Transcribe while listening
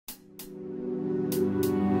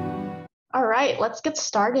right, let's get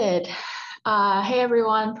started. Hey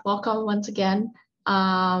everyone, welcome once again.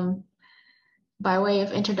 By way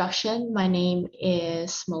of introduction, my name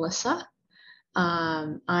is Melissa.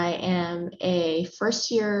 I am a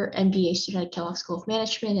first-year MBA student at Kellogg School of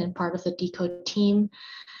Management and part of the Decode team.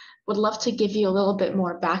 Would love to give you a little bit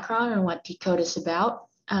more background on what Decode is about.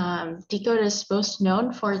 Decode is most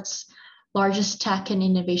known for its largest tech and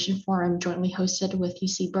innovation forum jointly hosted with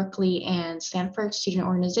UC Berkeley and Stanford student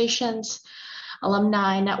organizations,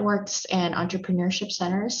 alumni networks, and entrepreneurship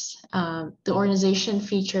centers. The organization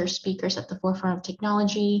features speakers at the forefront of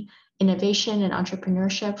technology, innovation, and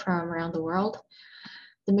entrepreneurship from around the world.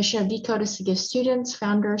 The mission of Decode is to give students,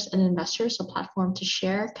 founders, and investors a platform to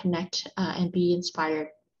share, connect, and be inspired.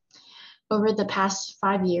 Over the past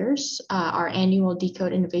 5 years, our annual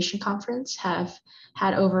Decode Innovation Conference have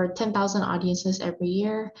had over 10,000 audiences every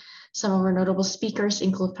year. Some of our notable speakers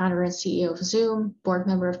include founder and CEO of Zoom, board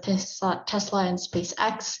member of Tesla and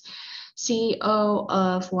SpaceX, CEO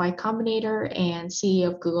of Y Combinator, and CEO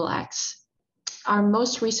of Google X. Our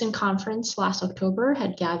most recent conference last October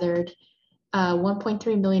had gathered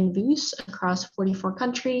 1.3 million views across 44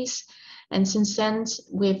 countries. And since then,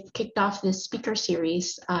 we've kicked off this speaker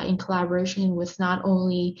series in collaboration with not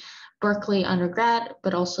only Berkeley undergrad,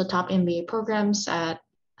 but also top MBA programs at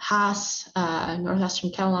Haas,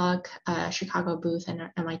 Northwestern Kellogg, Chicago Booth, and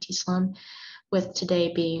MIT Sloan, with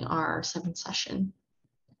today being our 7th session.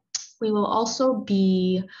 We will also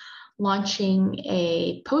be launching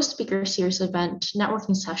a post-speaker series event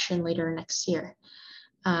networking session later next year.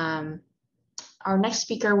 Our next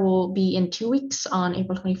speaker will be in 2 weeks on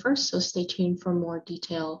April 21st, so stay tuned for more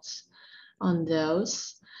details on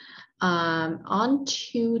those. On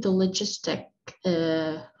to the logistic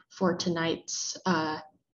for tonight's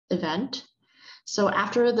event. So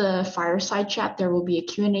after the fireside chat, there will be a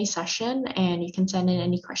Q&A session, and you can send in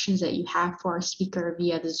any questions that you have for our speaker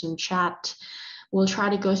via the Zoom chat. We'll try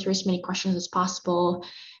to go through as many questions as possible.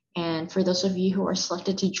 And for those of you who are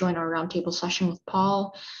selected to join our roundtable session with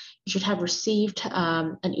Paul, you should have received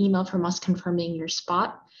an email from us confirming your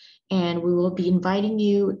spot, and we will be inviting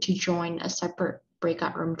you to join a separate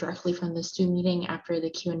breakout room directly from the Zoom meeting after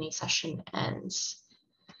the Q&A session ends.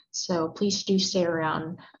 So please do stay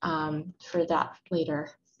around for that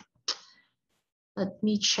later. Let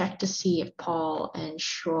me check to see if Paul and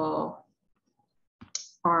Shuo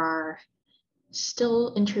are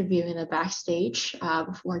still interviewing the backstage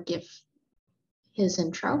before I give his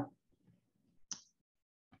intro.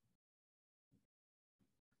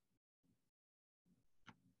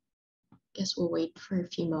 Guess we'll wait for a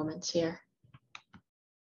few moments here.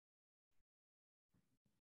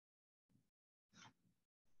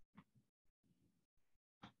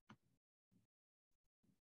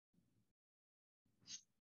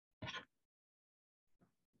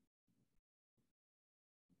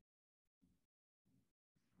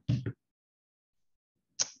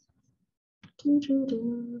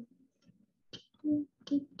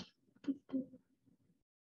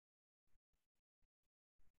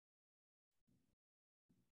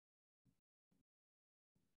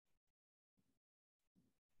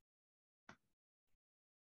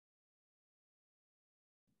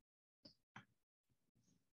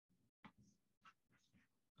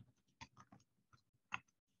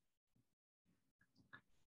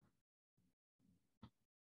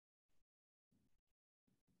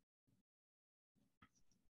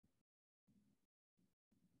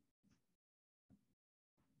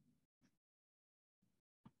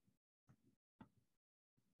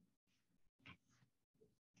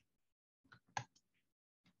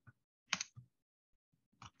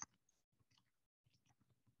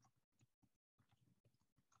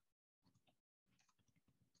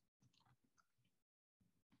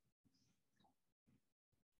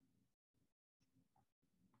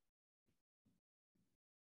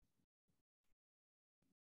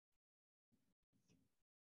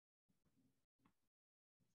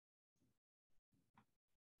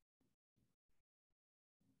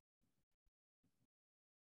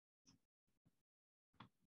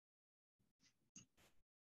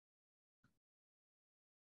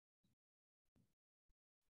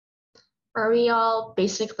 Are we all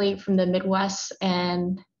basically from the Midwest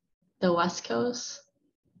and the West Coast?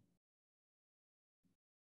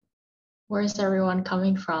 Where is everyone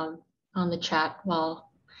coming from on the chat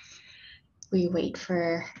while we wait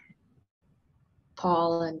for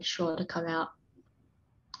Paul and Shuo to come out?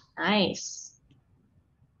 Nice.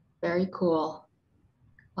 Very cool.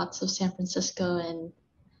 Lots of San Francisco and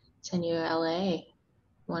San Diego, LA.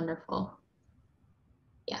 Wonderful.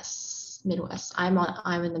 Yes, Midwest. I'm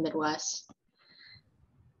in the Midwest.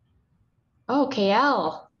 Oh,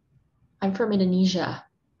 KL. I'm from Indonesia,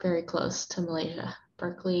 very close to Malaysia.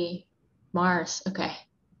 Berkeley, Mars. Okay.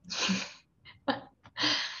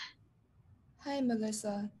 Hi,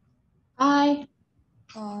 Melissa. Hi.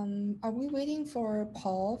 Are we waiting for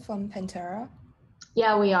Paul from Pantera?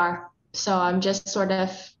 Yeah, we are. So I'm just sort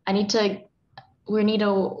of, we need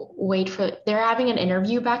to wait for, they're having an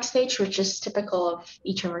interview backstage, which is typical of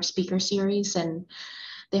each of our speaker series. And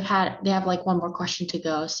they have like one more question to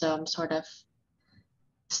go. So I'm sort of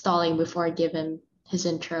stalling before I give him his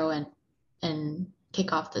intro and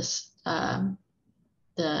kick off the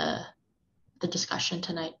discussion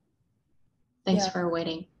tonight. Thanks for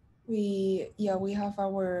waiting. We have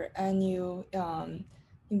our annual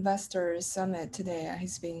investor summit today.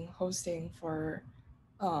 He's been hosting for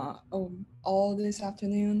all this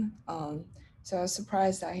afternoon. So I was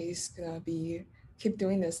surprised that he's gonna keep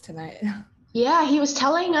doing this tonight. Yeah, he was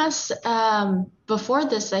telling us before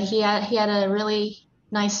this that he had a really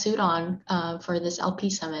nice suit on for this LP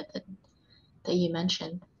summit that you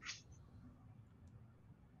mentioned.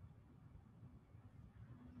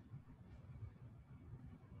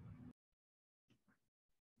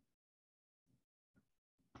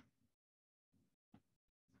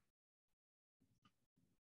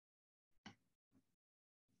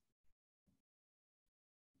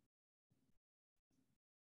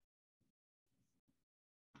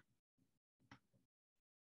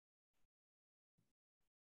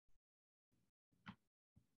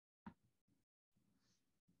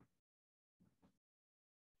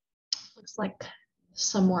 Looks like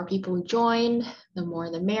some more people joined. The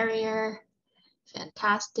more the merrier.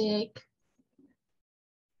 Fantastic.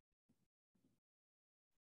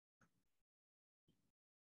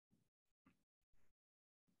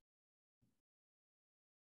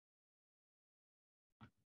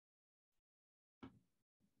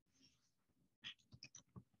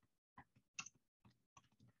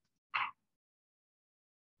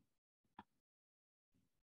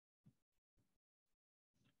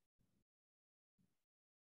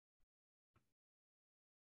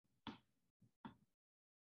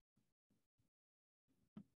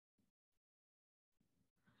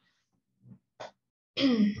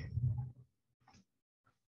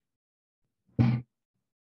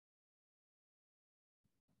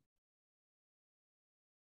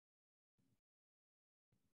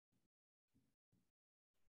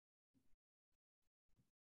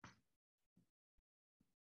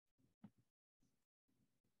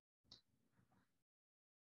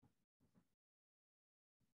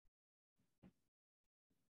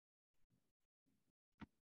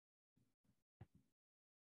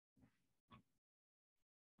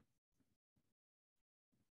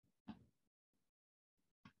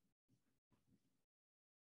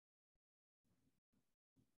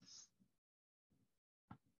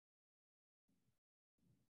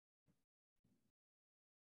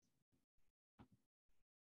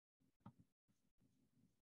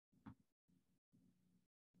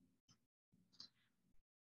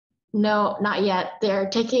 No, not yet. They're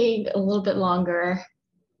taking a little bit longer,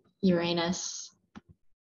 Uranus.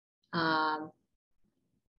 But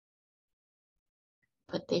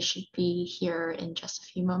they should be here in just a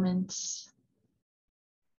few moments.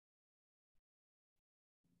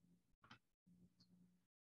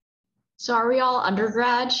 So are we all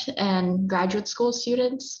undergrad and graduate school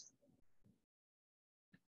students?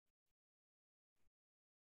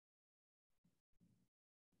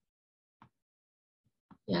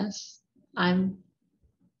 Yes,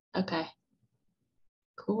 okay,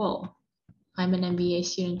 cool. I'm an MBA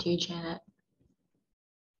student too, Janet.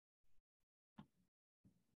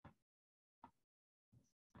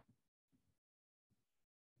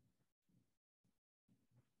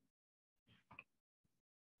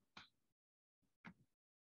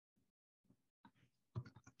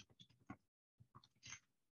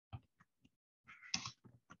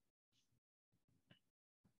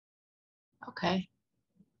 Okay.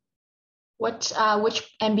 Which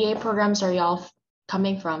MBA programs are y'all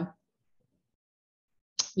coming from?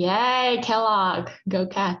 Yay, Kellogg, go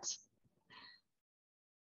Cats.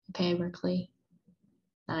 Okay, Berkeley,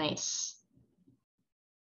 nice.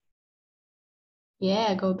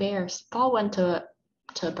 Yeah, go Bears. Paul went to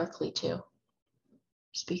Berkeley too.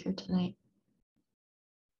 Speaker tonight.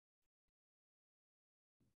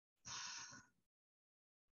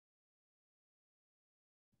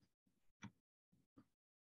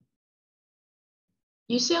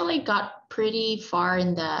 UCLA got pretty far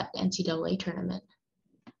in that NCAA tournament.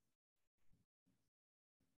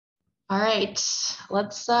 All right,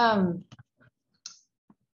 let's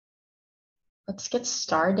get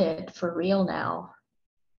started for real now.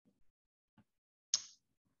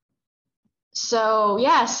 So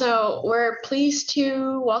we're pleased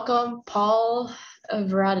to welcome Paul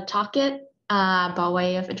Veradittakit. By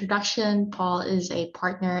way of introduction, Paul is a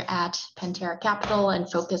partner at Pantera Capital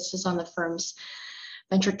and focuses on the firm's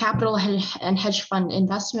venture capital and hedge fund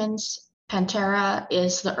investments. Pantera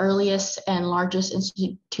is the earliest and largest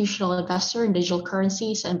institutional investor in digital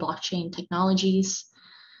currencies and blockchain technologies,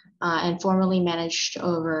 and managing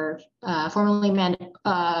over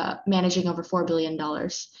 $4 billion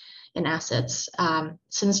in assets.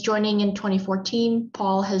 Since joining in 2014,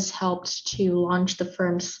 Paul has helped to launch the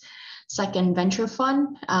firm's second venture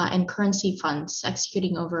fund and currency funds,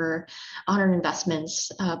 executing over 100 investments.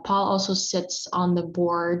 Paul also sits on the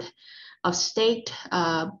board of Staked,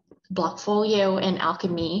 Blockfolio, and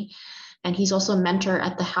Alchemy, and he's also a mentor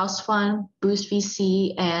at the House Fund, Boost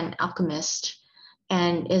VC, and Alchemist,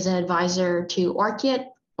 and is an advisor to Orchid,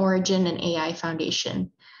 Origin, and AI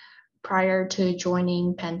Foundation. Prior to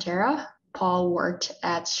joining Pantera, Paul worked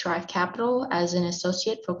at Strive Capital as an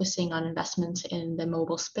associate focusing on investments in the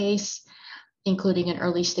mobile space, including an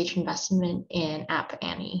early stage investment in App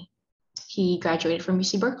Annie. He graduated from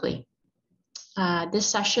UC Berkeley. This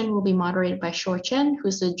session will be moderated by Shuo Chen,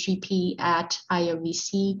 who's a GP at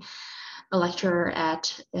IOVC, a lecturer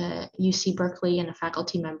at UC Berkeley, and a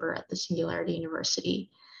faculty member at the Singularity University.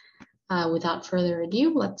 Without further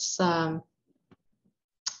ado, let's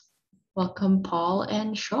welcome Paul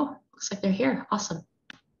and Shuo. Looks like they're here. Awesome.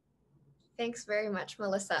 Thanks very much,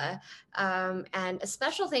 Melissa. And a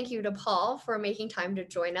special thank you to Paul for making time to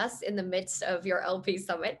join us in the midst of your LP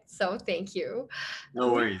Summit. So thank you.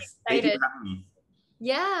 No worries. Thank you for having me.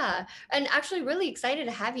 Yeah, and actually really excited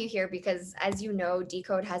to have you here because, as you know,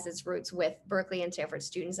 Decode has its roots with Berkeley and Stanford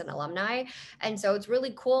students and alumni. And so it's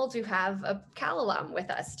really cool to have a Cal alum with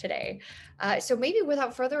us today. So maybe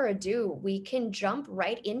without further ado, we can jump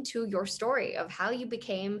right into your story of how you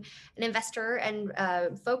became an investor and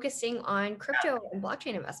focusing on crypto and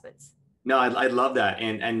blockchain investments. No, I love that.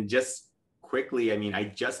 And just quickly, I mean, I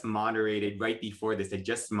just moderated right before this, I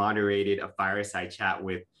just moderated a fireside chat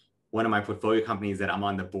with one of my portfolio companies that I'm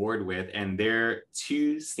on the board with, and they're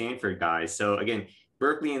two Stanford guys. So again,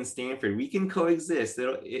 Berkeley and Stanford, we can coexist.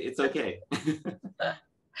 It's okay.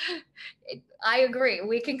 I agree.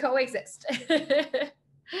 We can coexist.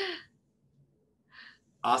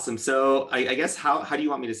 Awesome. So I guess how do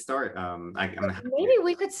you want me to start? Maybe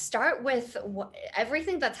we could start with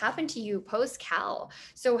everything that's happened to you post-Cal.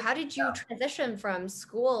 So how did you transition from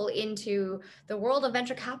school into the world of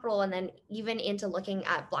venture capital and then even into looking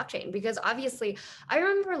at blockchain? Because obviously, I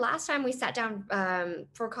remember last time we sat down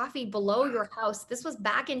for coffee below your house, this was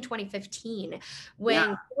back in 2015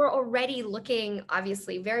 when you were already looking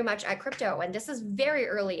obviously very much at crypto, and this is very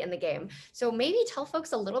early in the game. So maybe tell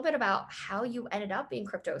folks a little bit about how you ended up in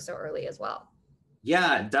crypto so early as well.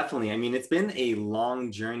 Yeah, definitely. I mean, it's been a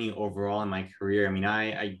long journey overall in my career. I mean,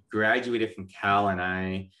 I graduated from Cal and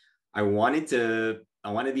I wanted to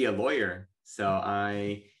be a lawyer. So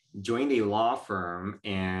I joined a law firm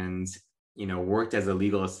and, worked as a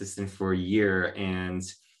legal assistant for a year and,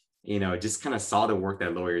 just kind of saw the work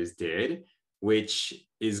that lawyers did, which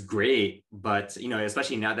is great. But,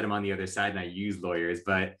 especially now that I'm on the other side and I use lawyers,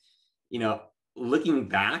 but, looking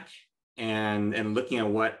back, and looking at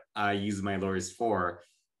what I use my lawyers for,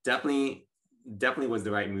 definitely was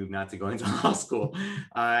the right move not to go into law school.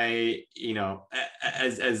 I,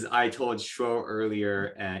 as I told Shuo earlier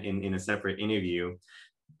in a separate interview,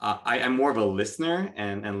 I'm more of a listener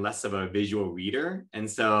and less of a visual reader. And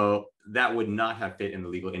so that would not have fit in the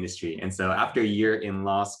legal industry. And so after a year in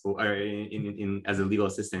law school or as a legal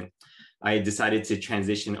assistant, I decided to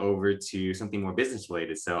transition over to something more business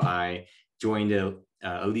related. So I joined a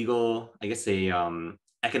legal, I guess,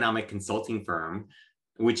 economic consulting firm,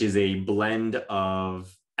 which is a blend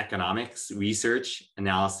of economics, research,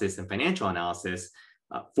 analysis, and financial analysis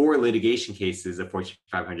for litigation cases of Fortune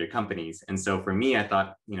 500 companies. And so for me, I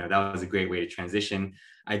thought, that was a great way to transition.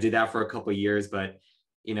 I did that for a couple of years, but,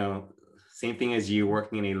 same thing as you,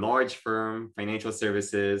 working in a large firm, financial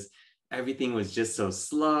services, everything was just so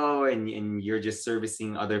slow and you're just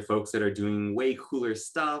servicing other folks that are doing way cooler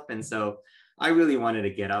stuff. And so I really wanted to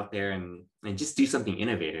get out there and just do something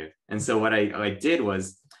innovative. And so what I did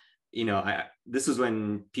was, this was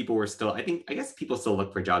when people were still, I guess people still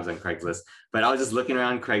look for jobs on Craigslist, but I was just looking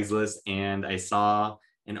around Craigslist and I saw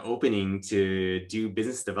an opening to do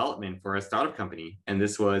business development for a startup company. And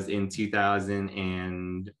this was in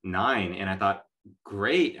 2009. And I thought,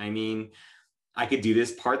 great. I mean, I could do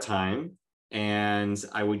this part-time and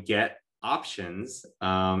I would get options.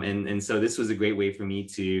 And so this was a great way for me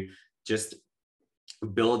to just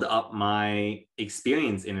build up my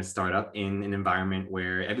experience in a startup in an environment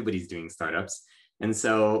where everybody's doing startups. And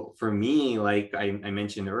so for me, like I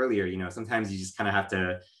mentioned earlier, you know, sometimes you just kind of have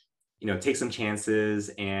to, you know, take some chances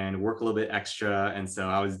and work a little bit extra. And so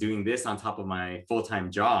I was doing this on top of my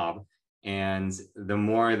full-time job. And the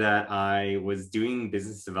more that I was doing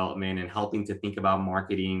business development and helping to think about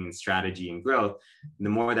marketing and strategy and growth, the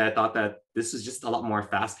more that I thought that this was just a lot more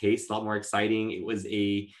fast-paced, a lot more exciting. It was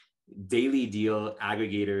a daily deal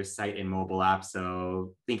aggregator site and mobile app.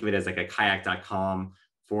 So think of it as like a kayak.com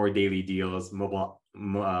for daily deals, mobile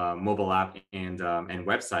app and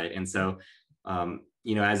website. And so,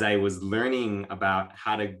 you know, as I was learning about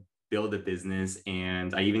how to build a business,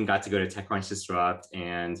 and I even got to go to TechCrunch Disrupt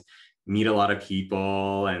and meet a lot of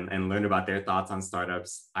people and learn about their thoughts on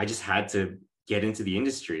startups, I just had to get into the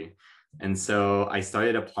industry. And so I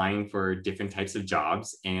started applying for different types of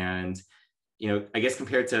jobs. And, you know, I guess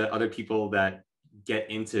compared to other people that get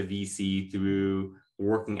into VC through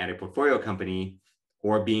working at a portfolio company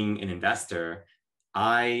or being an investor,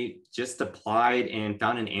 I just applied and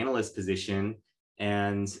found an analyst position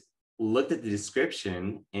and looked at the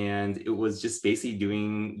description, and it was just basically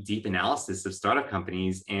doing deep analysis of startup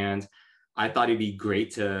companies. And I thought it'd be great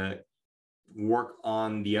to work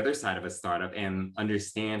on the other side of a startup and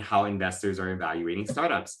understand how investors are evaluating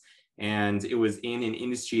startups. And it was in an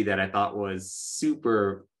industry that I thought was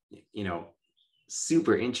super, you know,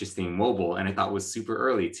 super interesting, mobile, and I thought was super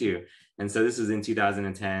early too. And so this was in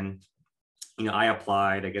 2010. You know, I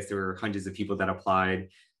applied. I guess there were hundreds of people that applied.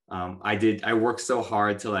 I worked so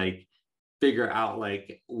hard to like figure out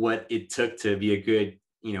like what it took to be a good,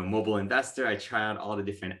 you know, mobile investor. I tried out all the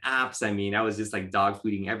different apps. I mean, I was just like dog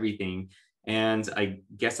fooding everything. And I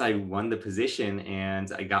guess I won the position,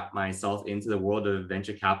 and I got myself into the world of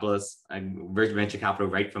venture capitalists, venture capital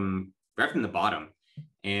right from the bottom.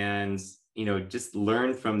 And, you know, just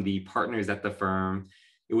learned from the partners at the firm.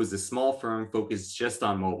 It was a small firm focused just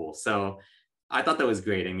on mobile. So I thought that was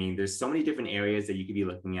great. I mean, there's so many different areas that you could be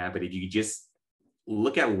looking at, but if you could just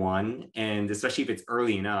look at one, and especially if it's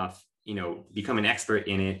early enough, you know, become an expert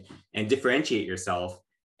in it and differentiate yourself,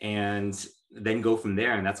 and then go from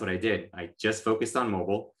there. And that's what I did. I just focused on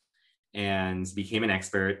mobile and became an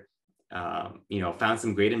expert, you know, found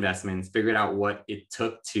some great investments, figured out what it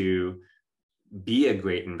took to be a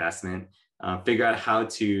great investment, figure out how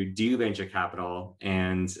to do venture capital.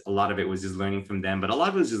 And a lot of it was just learning from them, but a lot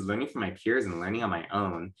of it was just learning from my peers and learning on my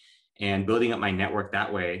own and building up my network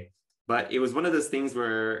that way. But it was one of those things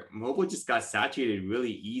where mobile just got saturated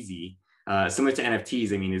really easy. Similar to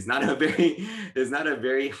NFTs, I mean, it's not a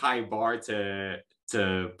very high bar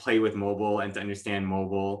to play with mobile and to understand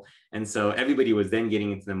mobile. And so everybody was then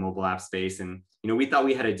getting into the mobile app space. And, you know, we thought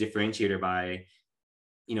we had a differentiator by,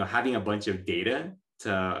 you know, having a bunch of data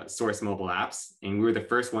to source mobile apps. And we were the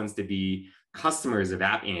first ones to be customers of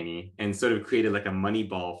App Annie and sort of created like a money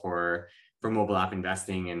ball for mobile app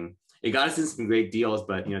investing. And it got us in some great deals,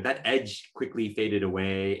 but, you know, that edge quickly faded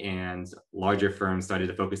away and larger firms started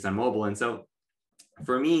to focus on mobile. And so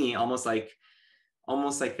for me, almost like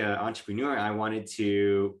an entrepreneur, I wanted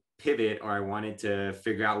to pivot, or I wanted to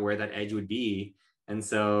figure out where that edge would be. And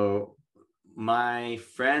so my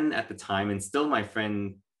friend at the time, and still my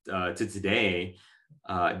friend to today,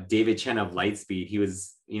 David Chen of Lightspeed, he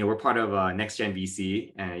was, you know, we're part of Next Gen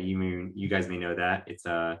VC. You guys may know that. It's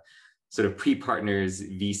a sort of pre-partners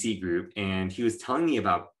VC group. And he was telling me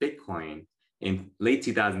about Bitcoin in late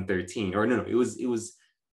 2013, or no, it was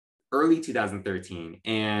early 2013.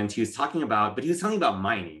 And he was telling me about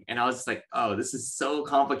mining. And I was just like, oh, this is so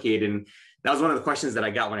complicated. And that was one of the questions that I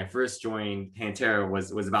got when I first joined Pantera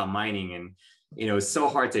was about mining. And, you know, it was so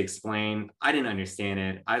hard to explain. I didn't understand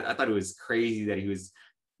it. I thought it was crazy that he was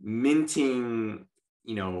minting,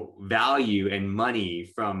 you know, value and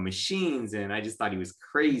money from machines. And I just thought he was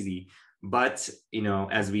crazy. But, you know,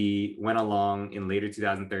 as we went along in later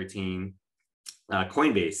 2013,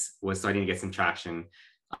 Coinbase was starting to get some traction.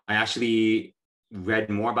 I actually read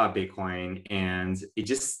more about Bitcoin, and it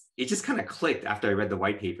just kind of clicked after I read the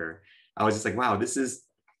white paper. I was just like, wow, this is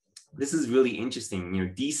really interesting. You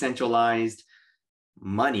know, decentralized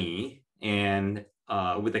money and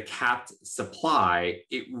with a capped supply,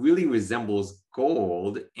 it really resembles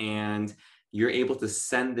gold, and you're able to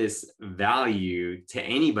send this value to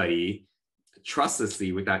anybody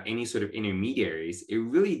trustlessly without any sort of intermediaries. It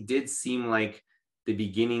really did seem like the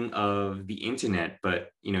beginning of the internet,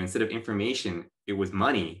 but, you know, instead of information, it was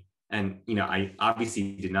money. And, you know, I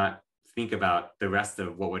obviously did not think about the rest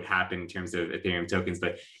of what would happen in terms of Ethereum tokens,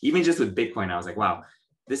 but even just with Bitcoin, I was like, wow,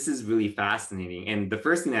 this is really fascinating. And the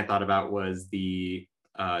first thing I thought about was the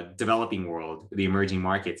developing world, the emerging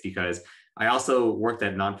markets, because I also worked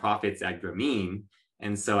at nonprofits at Grameen.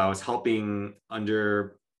 And so I was helping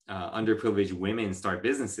underprivileged women start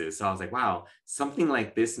businesses. So I was like, wow, something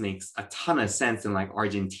like this makes a ton of sense in like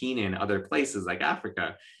Argentina and other places like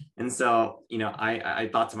Africa. And so, I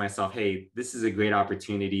thought to myself, hey, this is a great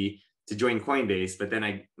opportunity to join Coinbase. But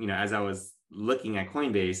then as I was looking at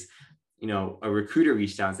Coinbase, a recruiter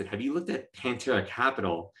reached out and said, have you looked at Pantera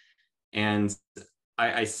Capital? And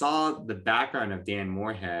I saw the background of Dan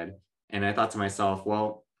Moorhead, and I thought to myself,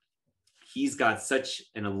 well, he's got such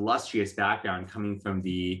an illustrious background coming from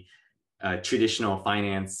the traditional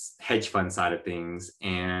finance hedge fund side of things.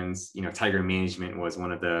 And, Tiger Management was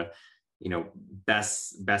one of the,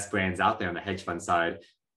 best brands out there on the hedge fund side.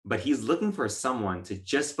 But he's looking for someone to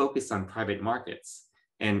just focus on private markets.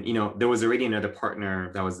 And, there was already another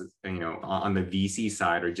partner that was, on the VC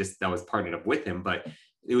side, or just that was partnered up with him. But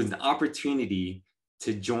it was an opportunity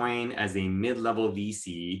to join as a mid-level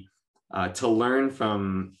VC, to learn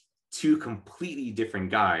from two completely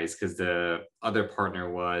different guys, because the other partner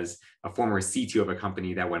was a former CTO of a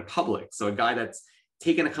company that went public. So a guy that's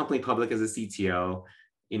taken a company public as a CTO,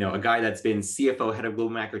 a guy that's been CFO, head of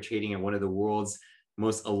global macro trading at one of the world's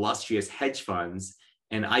most illustrious hedge funds.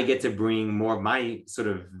 And I get to bring more of my sort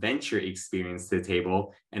of venture experience to the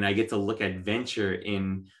table. And I get to look at venture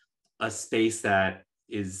in a space that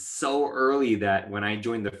is so early that when I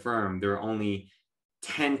joined the firm, there were only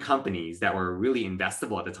 10 companies that were really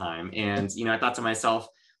investable at the time. And, I thought to myself,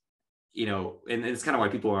 and it's kind of why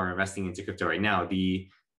people are investing into crypto right now.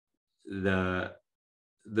 The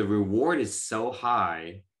reward is so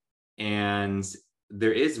high, and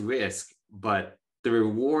there is risk, but the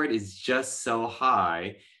reward is just so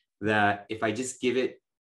high that if I just give it,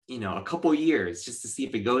 a couple years just to see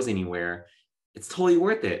if it goes anywhere, it's totally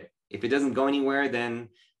worth it. If it doesn't go anywhere, then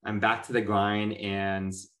I'm back to the grind.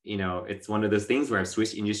 And, it's one of those things where I've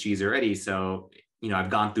switched industries already. So, I've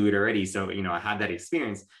gone through it already. So, I had that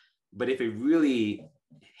experience. But if it really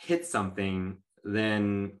hits something,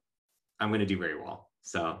 then I'm going to do very well.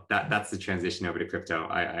 So that's the transition over to crypto.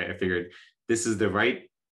 I figured this is the right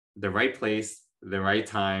place, the right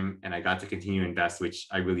time, and I got to continue to invest, which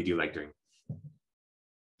I really do like doing.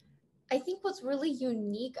 I think what's really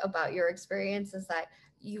unique about your experience is that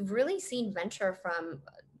you've really seen venture from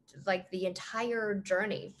like the entire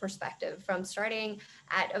journey perspective, from starting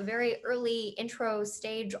at a very early intro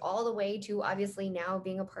stage all the way to obviously now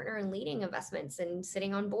being a partner and leading investments and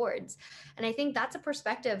sitting on boards. And I think that's a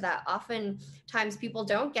perspective that oftentimes people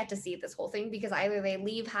don't get to see this whole thing, because either they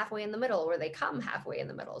leave halfway in the middle or they come halfway in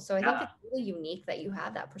the middle. So I think it's really unique that you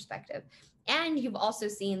have that perspective. And you've also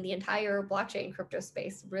seen the entire blockchain crypto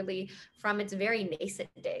space really from its very nascent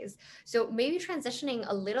days. So maybe transitioning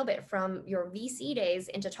a little bit from your VC days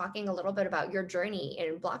into talking a little bit about your journey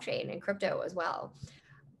in blockchain and crypto as well.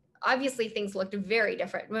 Obviously, things looked very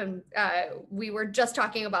different when we were just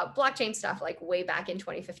talking about blockchain stuff like way back in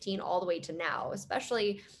 2015 all the way to now,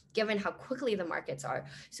 especially given how quickly the markets are.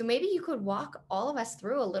 So maybe you could walk all of us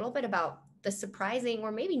through a little bit about the surprising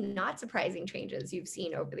or maybe not surprising changes you've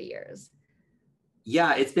seen over the years.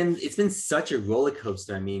 Yeah, it's been such a roller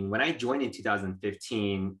coaster. I mean, when I joined in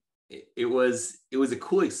 2015, it was a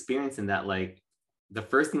cool experience in that, like, the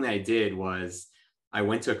first thing that I did was I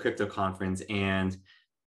went to a crypto conference, and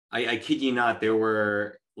I kid you not, there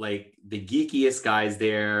were like the geekiest guys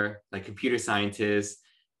there, like computer scientists.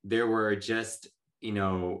 There were just,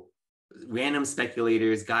 random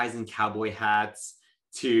speculators, guys in cowboy hats,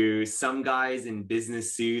 to some guys in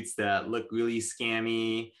business suits that look really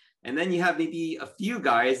scammy. And then you have maybe a few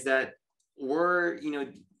guys that were,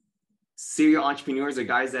 serial entrepreneurs, or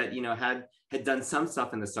guys that, had done some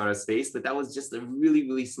stuff in the startup space, but that was just a really,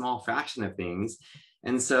 really small fraction of things.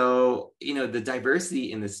 And so, the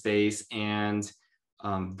diversity in the space and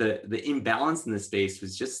the imbalance in the space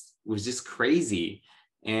was just crazy.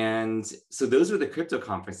 And so those were the crypto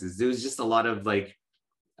conferences. There was just a lot of like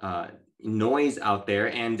noise out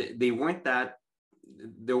there, and there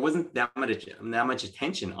wasn't that much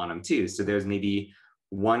attention on them too. So there's maybe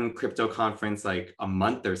one crypto conference like a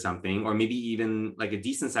month or something, or maybe even like a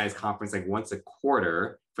decent sized conference like once a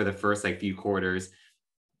quarter for the first like few quarters.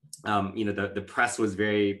 The press was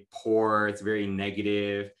very poor. It's very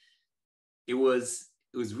negative. It was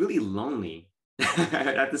really lonely. I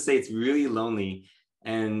have to say, it's really lonely.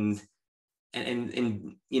 And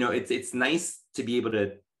it's nice to be able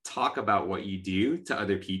to talk about what you do to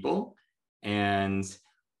other people. And,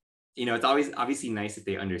 it's always obviously nice if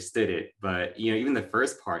they understood it, but, even the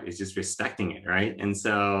first part is just respecting it. Right. And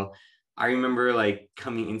so I remember like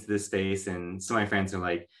coming into this space, and some of my friends are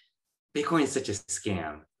like, Bitcoin is such a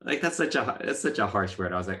scam. Like that's such a harsh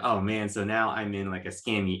word. I was like, oh man, so now I'm in like a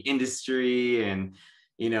scammy industry, and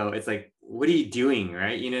it's like, what are you doing,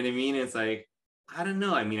 right? You know what I mean? It's like, I don't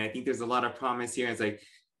know. I mean, I think there's a lot of promise here. It's like,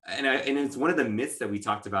 and it's one of the myths that we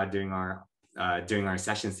talked about during our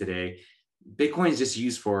sessions today. Bitcoin is just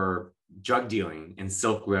used for drug dealing and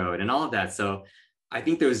Silk Road and all of that. So I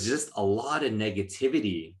think there was just a lot of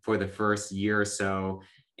negativity for the first year or so.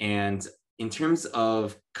 And in terms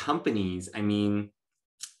of companies, I mean,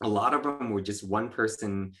 a lot of them were just one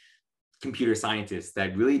person computer scientists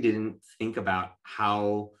that really didn't think about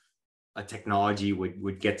how a technology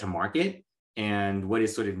would get to market and what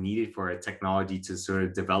is sort of needed for a technology to sort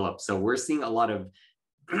of develop. So we're seeing a lot of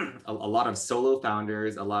a lot of solo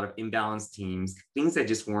founders, a lot of imbalanced teams, things that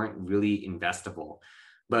just weren't really investable.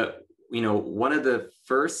 But one of the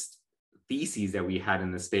first theses that we had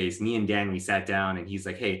in the space, me and Dan, we sat down and he's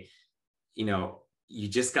like, hey, you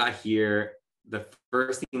just got here. The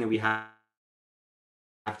first thing that we have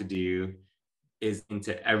to do is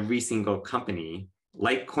into every single company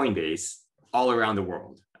like Coinbase all around the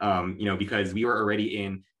world. Because we were already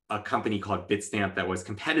in a company called Bitstamp that was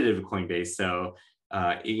competitive with Coinbase. So,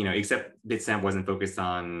 except Bitstamp wasn't focused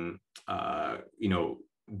on,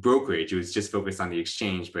 brokerage. It was just focused on the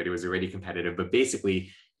exchange, but it was already competitive. But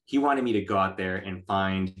basically, he wanted me to go out there and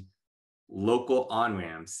find local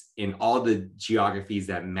on-ramps in all the geographies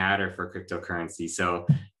that matter for cryptocurrency. So,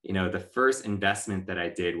 the first investment that I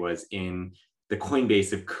did was in the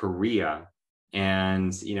Coinbase of Korea.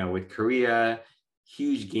 And, with Korea,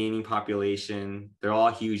 huge gaming population, they're all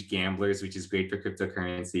huge gamblers, which is great for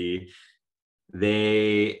cryptocurrency.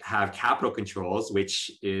 They have capital controls, which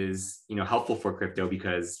is, helpful for crypto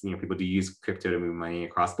because, people do use crypto to move money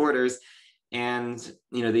across borders. And,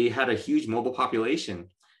 they had a huge mobile population.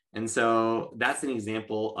 And so that's an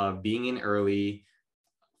example of being in early,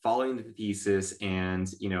 following the thesis, and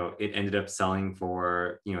it ended up selling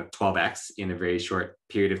for 12x in a very short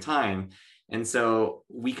period of time. And so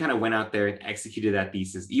we kind of went out there and executed that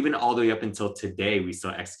thesis. Even all the way up until today, we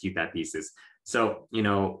still execute that thesis. So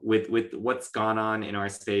with what's gone on in our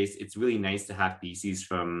space, it's really nice to have theses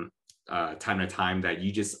from time to time that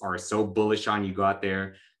you just are so bullish on. You go out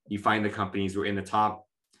there, you find the companies. We're in the top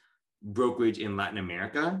brokerage in Latin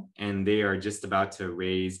America, and they are just about to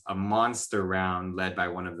raise a monster round led by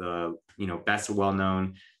one of the best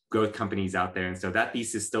well-known growth companies out there. And so that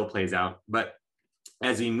thesis still plays out. But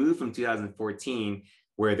as we move from 2014,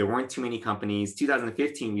 where there weren't too many companies,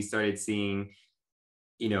 2015 we started seeing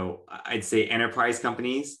I'd say enterprise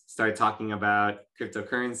companies start talking about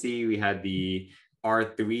cryptocurrency. We had the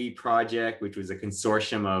R3 project, which was a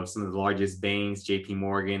consortium of some of the largest banks, JP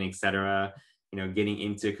Morgan, et cetera, getting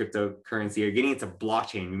into cryptocurrency or getting into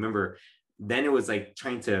blockchain. Remember, then it was like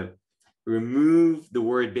trying to remove the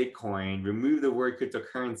word Bitcoin, remove the word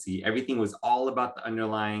cryptocurrency. Everything was all about the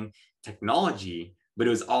underlying technology, but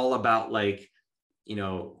it was all about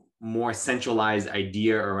more centralized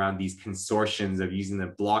idea around these consortiums of using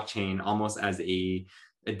the blockchain almost as a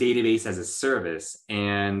database as a service.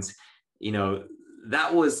 And,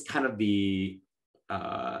 that was kind of the,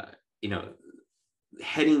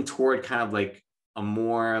 heading toward kind of like a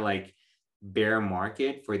more like bear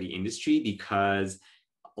market for the industry, because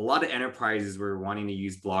a lot of enterprises were wanting to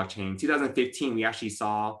use blockchain. 2015, we actually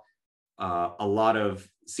saw a lot of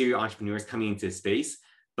serial entrepreneurs coming into space,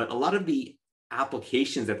 but a lot of the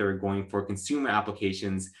applications that they were going for, consumer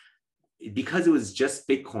applications, because it was just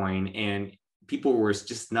Bitcoin and people were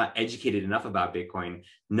just not educated enough about Bitcoin,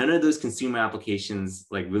 none of those consumer applications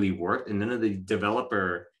like really worked, and none of the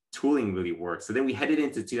developer tooling really worked. So then we headed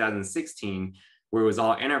into 2016, where it was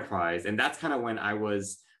all enterprise. And that's kind of when I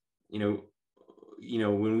was, when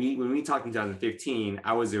we talked in 2015,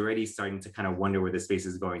 I was already starting to kind of wonder where the space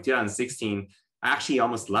is going. 2016, I actually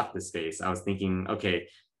almost left the space. I was thinking, okay,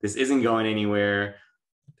 this isn't going anywhere.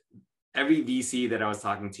 Every VC that I was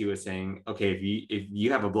talking to was saying, okay, if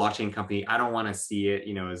you have a blockchain company, I don't want to see it.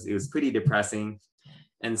 It was pretty depressing.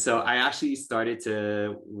 And so I actually started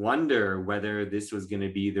to wonder whether this was going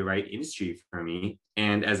to be the right industry for me.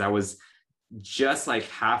 And as I was just like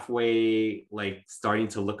halfway, like starting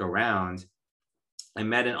to look around, I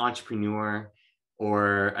met an entrepreneur,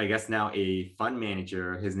 or I guess now a fund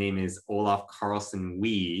manager. His name is Olaf Carlson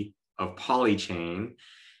Wee of Polychain.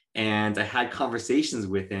 And I had conversations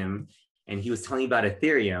with him, and he was telling me about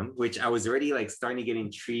Ethereum, which I was already like starting to get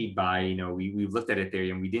intrigued by. We've looked at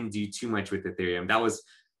Ethereum. We didn't do too much with Ethereum. That was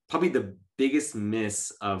probably the biggest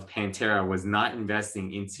miss of Pantera, was not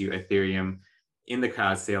investing into Ethereum in the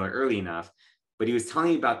crowd sale early enough. But he was telling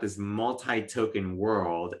me about this multi-token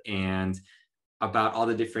world, and about all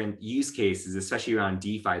the different use cases, especially around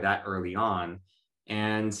DeFi that early on.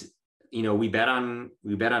 And we bet on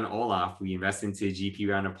Olaf. We invested into a GP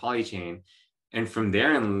round of Polychain, and from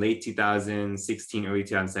there in late 2016, early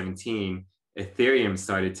 2017, Ethereum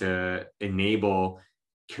started to enable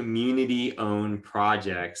community-owned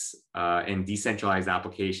projects and decentralized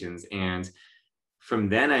applications. And from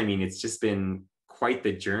then, I mean, it's just been quite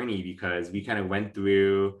the journey, because we kind of went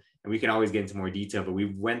through, and we can always get into more detail, but we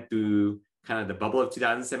went through kind of the bubble of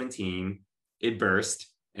 2017. It burst,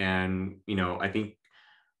 and I think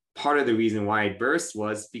part of the reason why it burst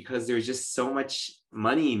was because there's just so much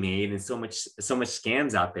money made and so much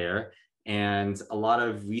scams out there, and a lot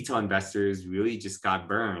of retail investors really just got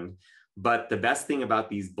burned. But the best thing about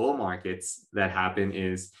these bull markets that happen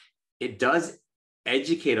is it does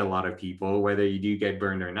educate a lot of people, whether you do get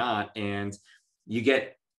burned or not, and you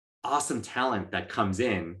get awesome talent that comes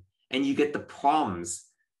in, and you get the problems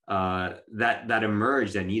that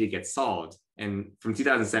emerge that need to get solved. And from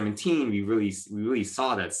 2017, we really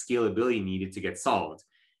saw that scalability needed to get solved,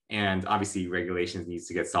 and obviously regulations needs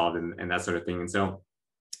to get solved, and that sort of thing. And so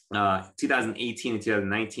 2018 and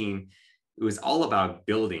 2019, it was all about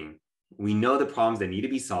building. We know the problems that need to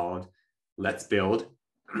be solved. Let's build.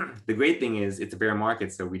 The great thing is it's a bear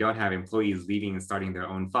market, so we don't have employees leaving and starting their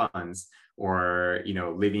own funds, or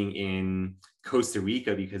living in Costa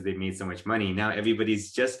Rica because they've made so much money. Now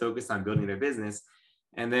everybody's just focused on building their business.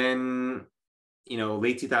 And then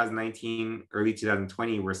late 2019, early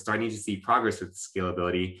 2020, we're starting to see progress with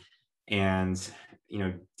scalability, and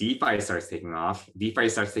DeFi starts taking off. DeFi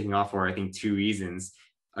starts taking off for, I think, two reasons: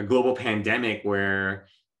 a global pandemic where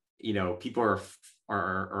people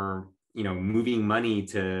are moving money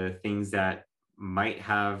to things that might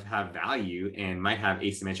have value and might have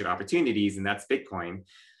asymmetric opportunities, and that's Bitcoin.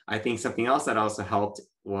 I think something else that also helped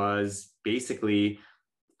was basically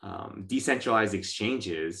decentralized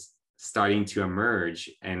exchanges starting to emerge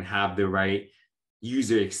and have the right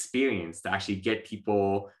user experience to actually get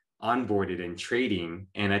people onboarded and trading.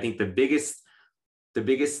 And I think the biggest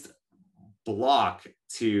block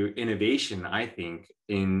to innovation, I think,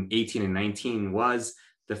 in 18 and 19 was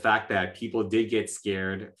the fact that people did get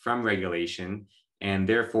scared from regulation, and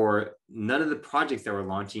therefore none of the projects that were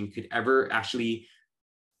launching could ever actually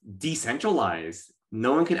decentralize.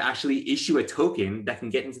 No one could actually issue a token that can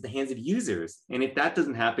get into the hands of users. And if that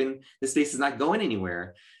doesn't happen, the space is not going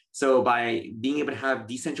anywhere. So by being able to have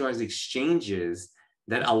decentralized exchanges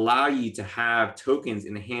that allow you to have tokens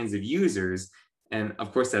in the hands of users, and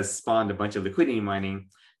of course that spawned a bunch of liquidity mining,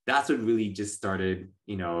 that's what really just started,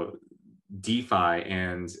 DeFi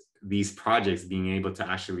and these projects being able to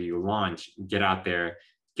actually launch, get out there,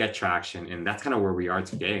 get traction. And that's kind of where we are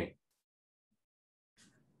today.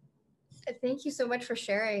 Thank you so much for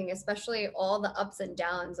sharing, especially all the ups and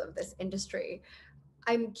downs of this industry.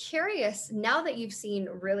 I'm curious, now that you've seen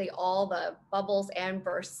really all the bubbles and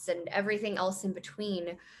bursts and everything else in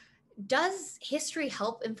between, does history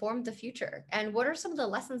help inform the future? And what are some of the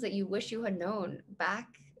lessons that you wish you had known back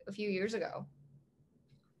a few years ago?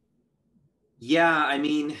 Yeah, I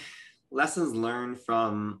mean, lessons learned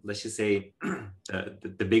from, let's just say,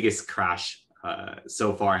 the biggest crash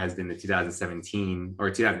so far has been the 2017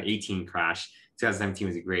 or 2018 crash. 2017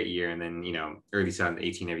 was a great year, and then early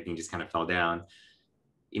 2018, everything just kind of fell down.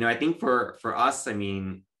 I think for us, I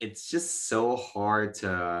mean, it's just so hard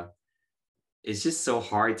to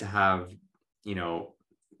have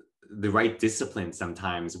the right discipline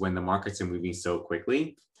sometimes when the markets are moving so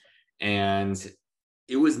quickly. And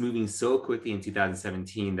it was moving so quickly in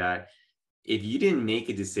 2017 that if you didn't make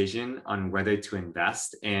a decision on whether to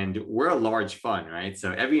invest, and we're a large fund, right?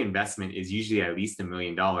 So every investment is usually at least $1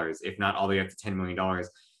 million, if not all the way up to $10 million.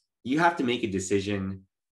 You have to make a decision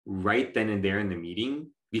right then and there in the meeting,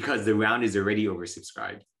 because the round is already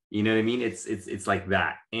oversubscribed. You know what I mean? It's like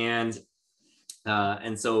that. And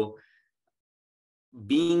so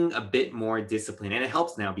being a bit more disciplined, and it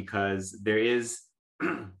helps now because there is,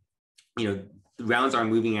 the rounds aren't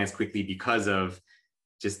moving as quickly because of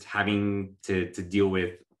just having to deal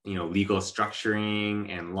with, legal structuring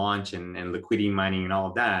and launch and liquidity mining and all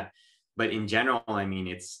of that. But in general, I mean,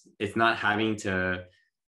 it's not having to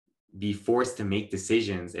be forced to make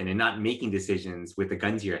decisions and not making decisions with a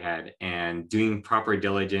gun to your head and doing proper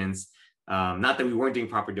diligence. Not that we weren't doing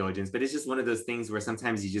proper diligence, but it's just one of those things where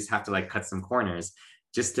sometimes you just have to cut some corners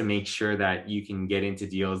just to make sure that you can get into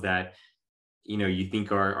deals that, you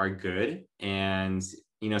think are good. And,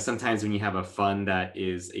 sometimes when you have a fund that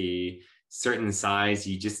is a certain size,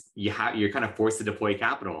 you're kind of forced to deploy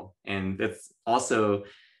capital. And that's also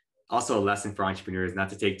a lesson for entrepreneurs, not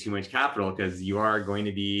to take too much capital, because you are going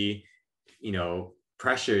to be,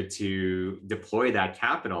 pressure to deploy that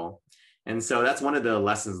capital. And so that's one of the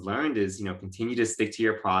lessons learned is, continue to stick to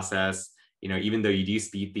your process, even though you do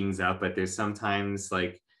speed things up, but there's sometimes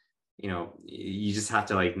like, you just have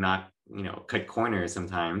to like not, cut corners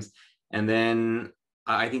sometimes. And then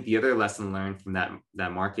I think the other lesson learned from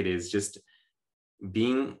that market is just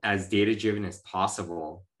being as data driven as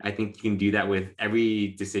possible. I think you can do that with every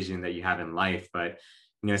decision that you have in life, but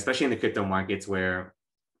especially in the crypto markets where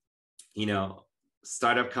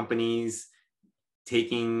startup companies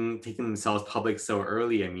taking themselves public so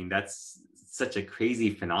early. I mean, that's such a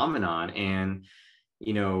crazy phenomenon. And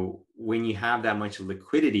when you have that much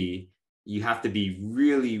liquidity, you have to be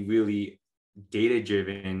really, really data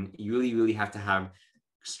driven. You really, really have to have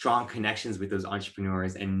strong connections with those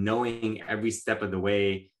entrepreneurs and knowing every step of the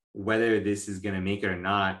way whether this is going to make it or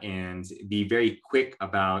not, and be very quick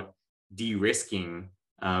about de-risking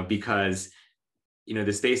because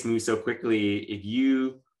the space moves so quickly. If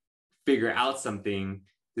you figure out something,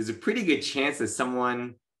 there's a pretty good chance that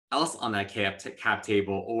someone else on that cap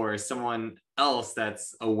table or someone else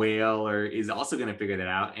that's a whale or is also going to figure that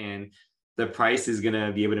out, and the price is going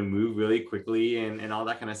to be able to move really quickly and all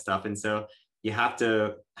that kind of stuff. And so you have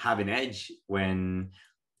to have an edge when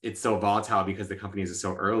it's so volatile because the companies are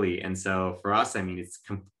so early. And so for us, I mean, it's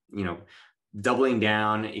doubling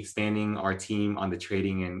down, expanding our team on the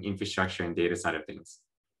trading and infrastructure and data side of things.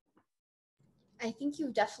 I think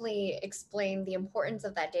you definitely explained the importance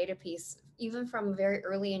of that data piece, even from very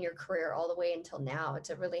early in your career all the way until now,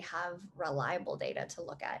 to really have reliable data to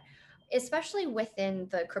look at, especially within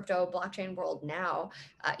the crypto blockchain world now.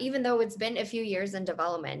 Even though it's been a few years in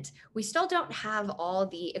development, we still don't have all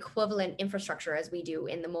the equivalent infrastructure as we do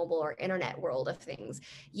in the mobile or internet world of things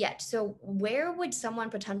yet. So where would someone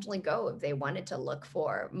potentially go if they wanted to look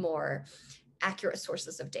for more accurate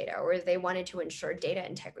sources of data, or if they wanted to ensure data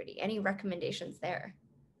integrity? Any recommendations there?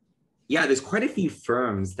 Yeah, there's quite a few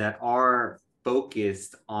firms that are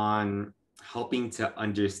focused on helping to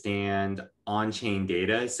understand on-chain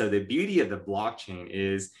data. So the beauty of the blockchain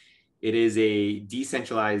is it is a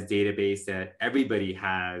decentralized database that everybody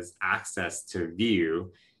has access to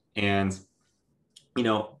view. And,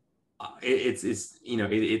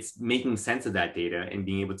 it's making sense of that data and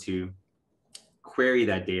being able to query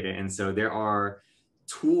that data. And so there are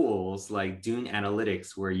tools like Dune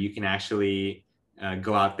Analytics where you can actually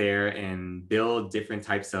go out there and build different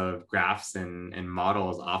types of graphs and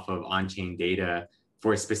models off of on-chain data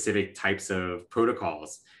for specific types of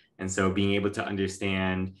protocols. And so being able to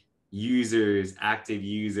understand users, active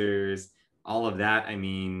users, all of that, I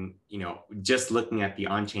mean, just looking at the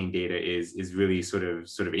on-chain data is really sort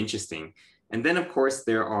of interesting. And then of course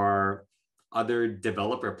there are other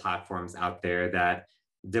developer platforms out there that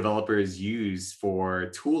developers use for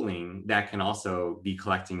tooling that can also be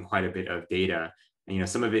collecting quite a bit of data. And,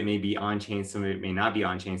 some of it may be on-chain, some of it may not be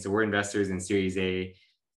on-chain. So we're investors in Series A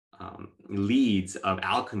leads of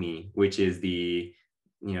Alchemy, which is the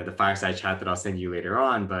fireside chat that I'll send you later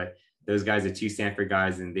on. But those guys are two Stanford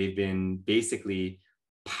guys, and they've been basically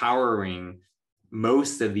powering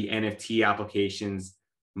most of the NFT applications,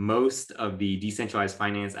 most of the decentralized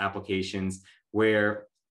finance applications, where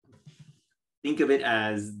think of it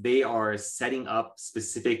as they are setting up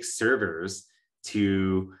specific servers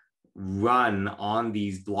to run on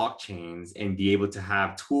these blockchains and be able to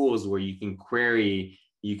have tools where you can query,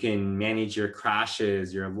 you can manage your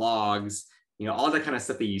crashes, your logs, all that kind of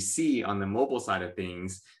stuff that you see on the mobile side of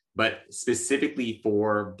things, but specifically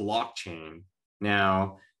for blockchain.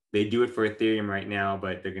 Now, they do it for Ethereum right now,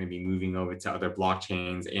 but they're going to be moving over to other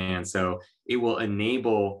blockchains. And so it will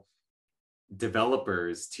enable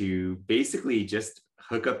developers to basically just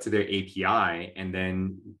hook up to their API and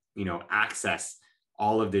then, access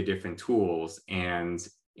all of their different tools. And,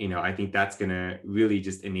 I think that's going to really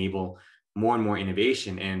just enable more and more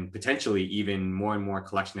innovation and potentially even more and more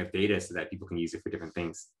collection of data so that people can use it for different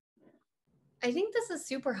things. I think this is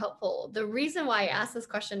super helpful. The reason why I asked this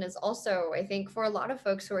question is also, I think for a lot of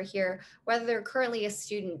folks who are here, whether they're currently a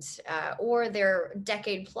student or they're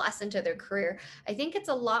decade plus into their career, I think it's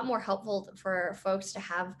a lot more helpful for folks to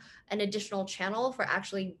have an additional channel for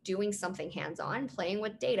actually doing something hands-on, playing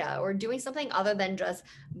with data, or doing something other than just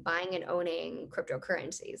buying and owning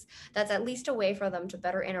cryptocurrencies. That's at least a way for them to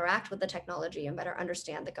better interact with the technology and better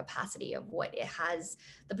understand the capacity of what it has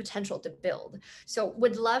the potential to build. So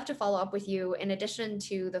would love to follow up with you in addition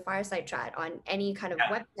to the fireside chat on any kind of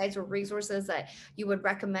websites or resources that you would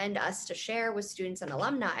recommend us to share with students and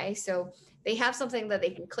alumni so they have something that they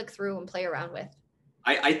can click through and play around with.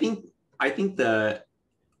 I think the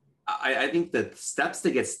steps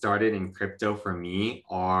to get started in crypto for me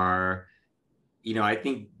are, I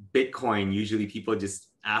think Bitcoin, usually people just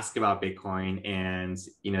ask about Bitcoin and,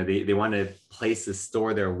 you know, they want to place to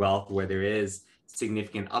store their wealth where there is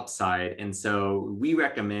significant upside. And so we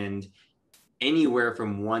recommend anywhere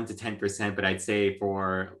from 1 to 10%, but I'd say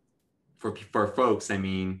for folks, I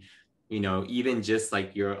mean, you know, even just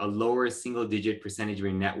like a lower single digit percentage of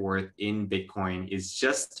your net worth in Bitcoin is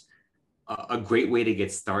just a great way to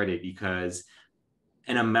get started, because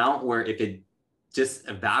an amount where if it just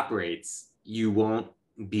evaporates, you won't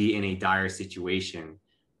be in a dire situation.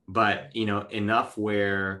 But, you know, enough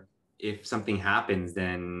where if something happens,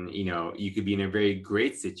 then, you know, you could be in a very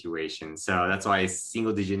great situation. So that's why a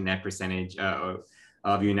single digit net percentage of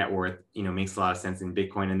your net worth, you know, makes a lot of sense in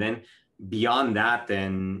Bitcoin. And then beyond that,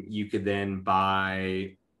 then you could then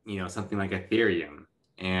buy, you know, something like Ethereum.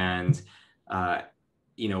 And,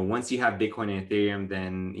 you know, once you have Bitcoin and Ethereum,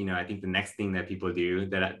 then, you know, I think the next thing that people do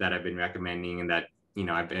that I've been recommending and that, you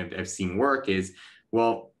know, I've seen work is,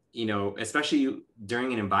 well, you know, especially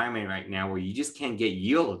during an environment right now where you just can't get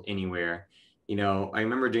yield anywhere. You know, I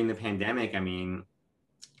remember during the pandemic, I mean,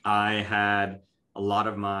 I had a lot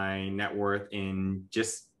of my net worth in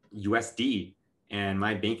just USD, and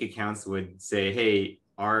my bank accounts would say, hey,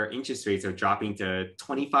 our interest rates are dropping to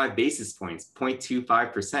 25 basis points,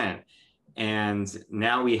 0.25%. And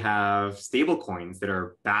now we have stable coins that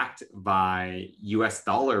are backed by US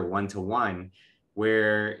dollar 1-to-1,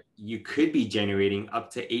 where you could be generating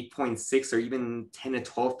up to 8.6 or even 10 to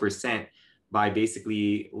 12% by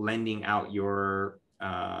basically lending out your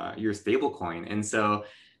stable coin. And so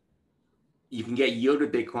you can get yield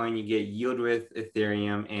with Bitcoin, you get yield with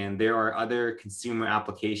Ethereum, and there are other consumer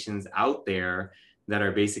applications out there that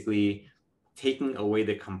are basically taking away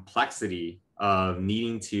the complexity of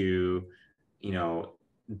needing to, you know,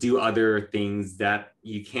 do other things that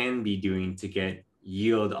you can be doing to get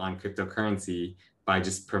yield on cryptocurrency by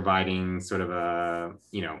just providing sort of a,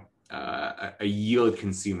 you know, a yield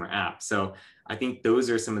consumer app. So I think those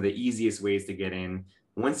are some of the easiest ways to get in.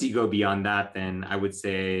 Once you go beyond that, then I would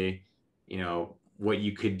say, you know, what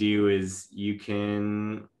you could do is you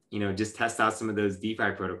can, you know, just test out some of those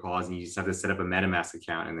DeFi protocols, and you just have to set up a MetaMask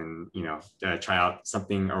account and then, you know, try out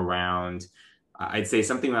something around, I'd say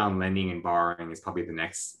something around lending and borrowing is probably the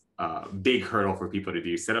next big hurdle for people to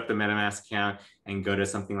do. Set up the MetaMask account and go to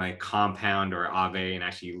something like Compound or Aave and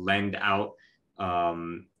actually lend out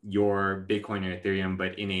your Bitcoin or Ethereum,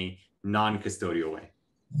 but in a non-custodial way.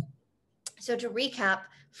 So to recap,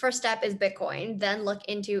 first step is Bitcoin, then look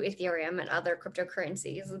into Ethereum and other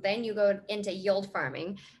cryptocurrencies. Then you go into yield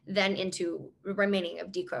farming, then into remaining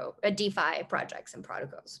of DeFi projects and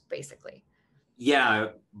protocols, basically. Yeah,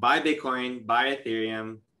 buy Bitcoin, buy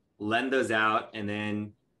Ethereum, lend those out, and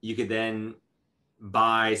then you could then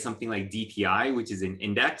buy something like DPI, which is an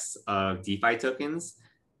index of DeFi tokens.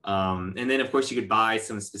 And then of course you could buy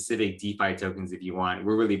some specific DeFi tokens if you want.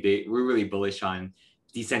 We're really bullish on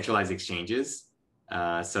decentralized exchanges.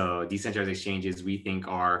 So decentralized exchanges we think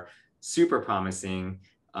are super promising.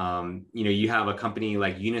 You know, you have a company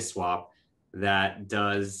like Uniswap that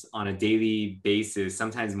does on a daily basis,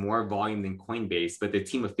 sometimes more volume than Coinbase, but they're a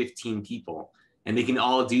team of 15 people. And they can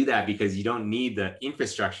all do that because you don't need the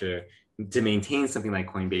infrastructure to maintain something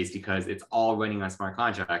like Coinbase because it's all running on smart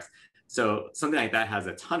contracts. So something like that has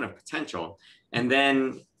a ton of potential. And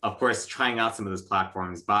then, of course, trying out some of those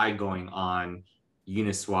platforms by going on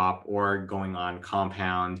Uniswap or going on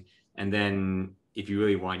Compound. And then if you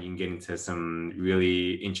really want, you can get into some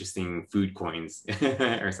really interesting food coins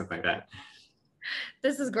or something like that.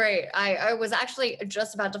 This is great. I was actually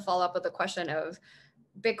just about to follow up with a question of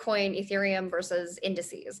Bitcoin, Ethereum versus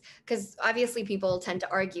indices, because obviously people tend to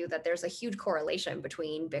argue that there's a huge correlation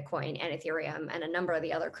between Bitcoin and Ethereum and a number of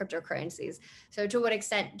the other cryptocurrencies. So to what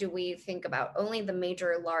extent do we think about only the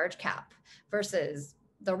major large cap versus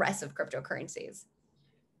the rest of cryptocurrencies?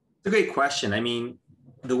 It's a great question. I mean,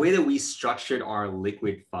 the way that we structured our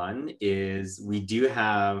liquid fund is we do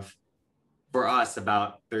have, for us,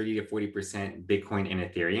 about 30 to 40% Bitcoin and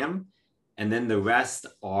Ethereum. And then the rest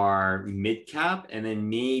are mid cap, and then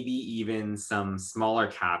maybe even some smaller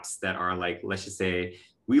caps that are like, let's just say,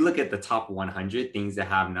 we look at the top 100 things that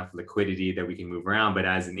have enough liquidity that we can move around. But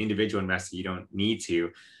as an individual investor, you don't need to.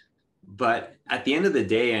 But at the end of the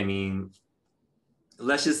day, I mean,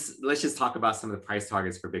 let's just talk about some of the price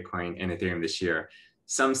targets for Bitcoin and Ethereum this year.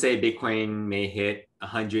 Some say Bitcoin may hit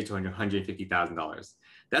 $100,000 to $150,000.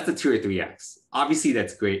 That's a 2 or 3x. Obviously,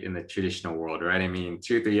 that's great in the traditional world, right? I mean,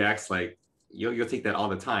 2 or 3x, like you'll take that all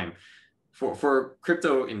the time. For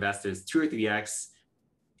crypto investors, 2 or 3x,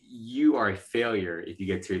 you are a failure if you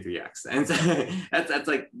get 2 or 3x, and so that's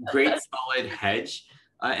like great solid hedge.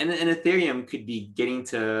 And Ethereum could be getting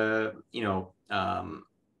to, you know,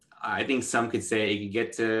 I think some could say it could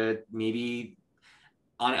get to maybe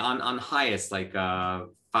on highest like 5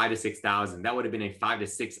 to 6,000. That would have been a 5 to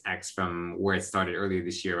 6x from where it started earlier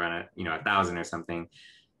this year around 1,000 or something.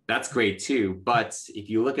 That's great too. But if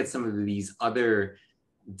you look at some of these other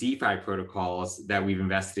DeFi protocols that we've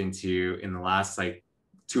invested into in the last like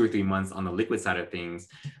 2 or 3 months on the liquid side of things,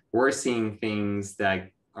 we're seeing things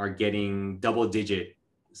that are getting double-digit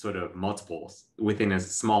sort of multiples within a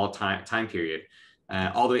small time period,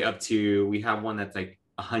 all the way up to, we have one that's like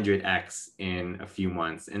 100x in a few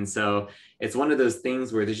months. And so it's one of those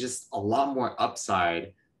things where there's just a lot more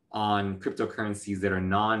upside on cryptocurrencies that are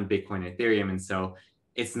non-Bitcoin, Ethereum. And so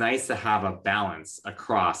it's nice to have a balance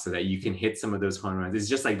across so that you can hit some of those home runs. It's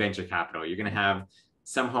just like venture capital. You're going to have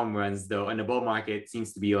some home runs, though in the bull market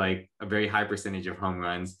seems to be like a very high percentage of home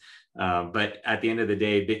runs. But at the end of the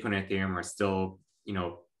day, Bitcoin and Ethereum are still,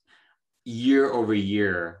 year over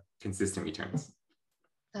year consistent returns.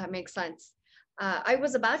 That makes sense. I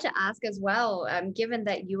was about to ask as well, given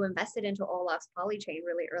that you invested into Olaf's Polychain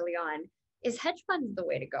really early on, is hedge funds the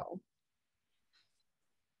way to go?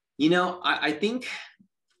 I think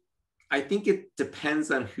it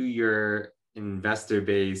depends on who your investor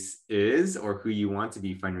base is or who you want to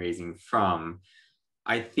be fundraising from.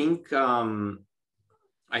 I think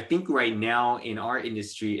right now in our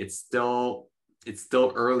industry, it's still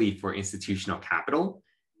early for institutional capital.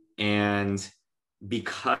 And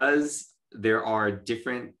because there are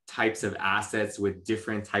different types of assets with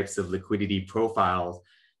different types of liquidity profiles,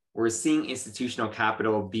 we're seeing institutional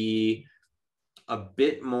capital be a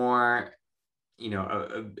bit more,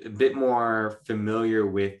 a bit more familiar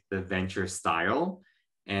with the venture style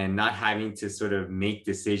and not having to sort of make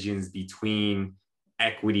decisions between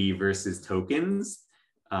equity versus tokens.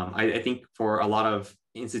 I think for a lot of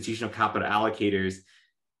institutional capital allocators,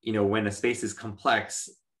 when a space is complex,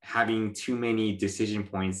 having too many decision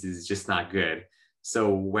points is just not good. So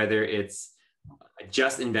whether it's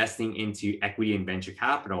just investing into equity and venture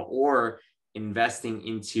capital or investing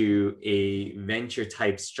into a venture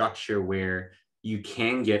type structure where you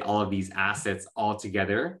can get all of these assets all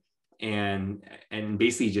together and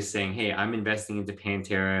basically just saying, hey, I'm investing into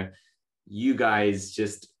Pantera. You guys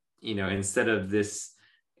just, instead of this,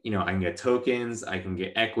 I can get tokens, I can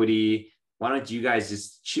get equity. Why don't you guys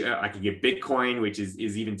just, I can get Bitcoin, which is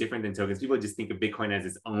even different than tokens. People just think of Bitcoin as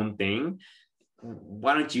its own thing.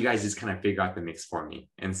 Why don't you guys just kind of figure out the mix for me?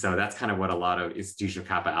 And so that's kind of what a lot of institutional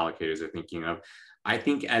capital allocators are thinking of. I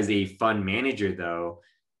think as a fund manager, though,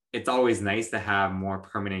 it's always nice to have more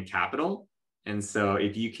permanent capital. And so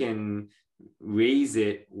if you can raise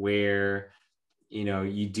it where,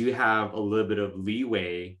 you do have a little bit of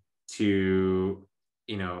leeway to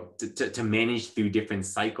manage through different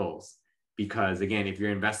cycles. Because again, if your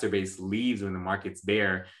investor base leaves when the market's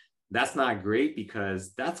bear, that's not great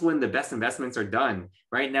because that's when the best investments are done.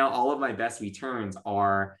 Right now, all of my best returns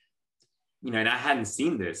are, and I hadn't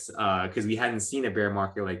seen this because we hadn't seen a bear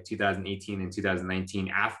market like 2018 and 2019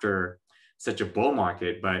 after such a bull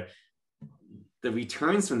market. But the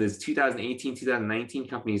returns from those 2018, 2019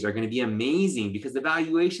 companies are going to be amazing because the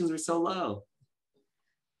valuations were so low.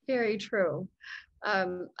 Very true.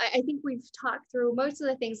 I think we've talked through most of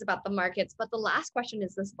the things about the markets, but the last question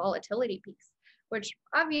is this volatility piece, which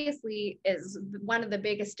obviously is one of the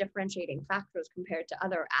biggest differentiating factors compared to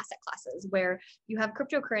other asset classes, where you have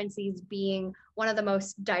cryptocurrencies being one of the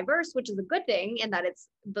most diverse, which is a good thing in that it's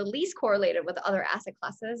the least correlated with other asset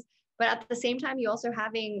classes. But at the same time, you're also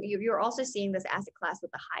seeing this asset class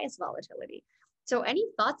with the highest volatility. So any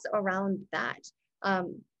thoughts around that?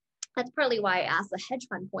 That's partly why I asked the hedge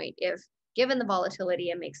fund point, if given the volatility,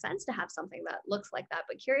 it makes sense to have something that looks like that,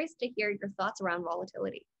 but curious to hear your thoughts around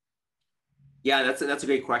volatility. Yeah, that's a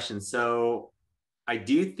great question. So I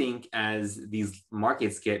do think as these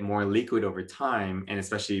markets get more liquid over time, and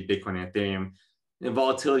especially Bitcoin and Ethereum, the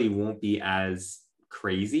volatility won't be as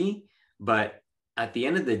crazy. But at the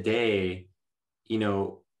end of the day,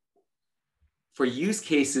 for use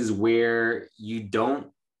cases where you don't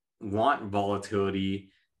want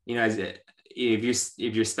volatility, if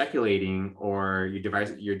you're speculating or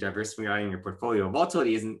you're diversifying your portfolio,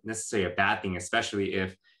 volatility isn't necessarily a bad thing, especially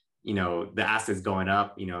if the asset's going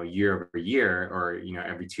up, year over year or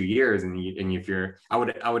every 2 years. And if I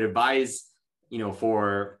would advise,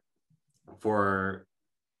 for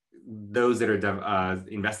those that are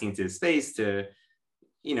investing into the space to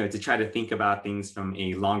try to think about things from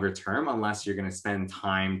a longer term, unless you're going to spend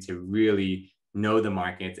time to really know the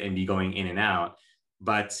markets and be going in and out.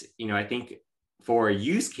 But, I think for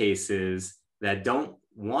use cases that don't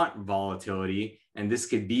want volatility, and this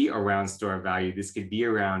could be around store of value, this could be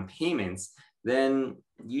around payments, then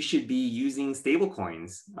you should be using stable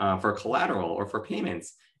coins for collateral or for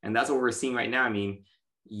payments. And that's what we're seeing right now. I mean,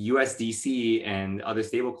 USDC and other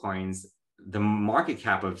stable coins, the market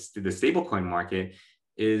cap of the stablecoin market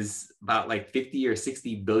is about like 50 or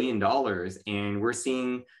 60 billion dollars. And we're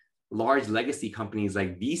seeing large legacy companies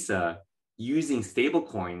like Visa using stable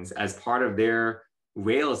coins as part of their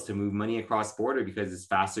rails to move money across border because it's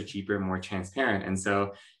faster, cheaper, more transparent. And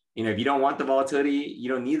so, you know, if you don't want the volatility, you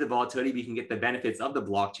don't need the volatility, but you can get the benefits of the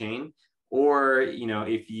blockchain. Or, you know,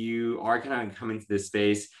 if you are kind of coming to this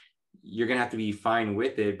space, you're going to have to be fine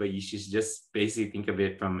with it, but you should just basically think of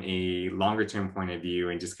it from a longer term point of view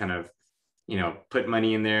and just kind of, you know, put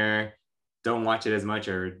money in there. Don't watch it as much,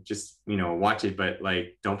 or just, you know, watch it, but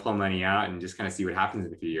like don't pull money out and just kind of see what happens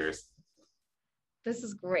in a few years. This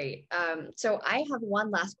is great. So I have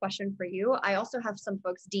one last question for you. I also have some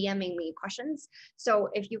folks DMing me questions. So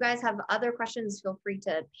if you guys have other questions, feel free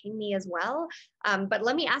to ping me as well. But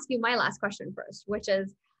let me ask you my last question first, which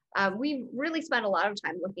is, we've really spent a lot of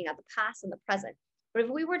time looking at the past and the present. But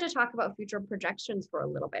if we were to talk about future projections for a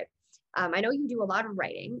little bit, I know you do a lot of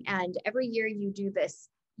writing, and every year you do this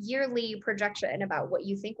yearly projection about what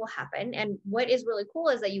you think will happen. And what is really cool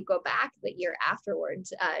is that you go back the year afterwards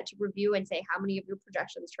to review and say how many of your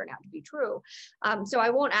projections turn out to be true. So I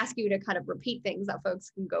won't ask you to kind of repeat things that folks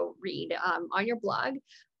can go read on your blog.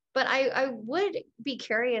 But I would be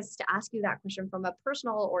curious to ask you that question from a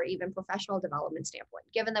personal or even professional development standpoint,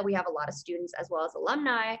 given that we have a lot of students as well as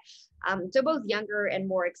alumni, so both younger and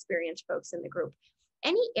more experienced folks in the group.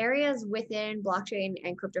 Any areas within blockchain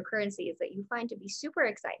and cryptocurrencies that you find to be super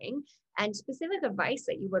exciting, and specific advice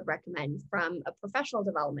that you would recommend from a professional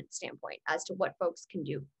development standpoint as to what folks can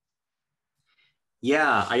do?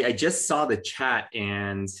 Yeah, I just saw the chat,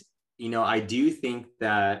 and, you know, I do think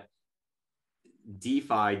that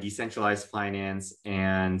DeFi, decentralized finance,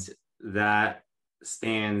 and that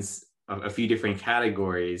spans a few different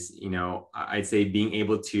categories. You know, I'd say being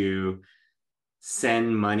able to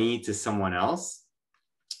send money to someone else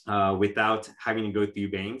without having to go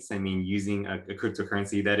through banks. I mean, using a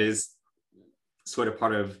cryptocurrency that is sort of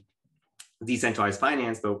part of decentralized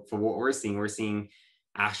finance. But for what we're seeing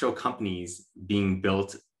actual companies being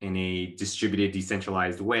built in a distributed,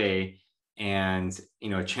 decentralized way, and, you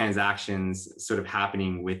know, transactions sort of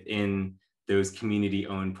happening within those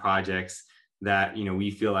community-owned projects that, you know, we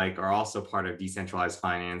feel like are also part of decentralized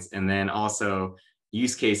finance. And then also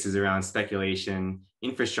use cases around speculation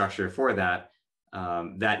infrastructure for that,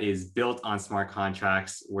 that is built on smart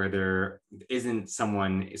contracts, where there isn't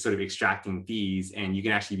someone sort of extracting fees, and you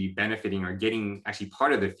can actually be benefiting or getting actually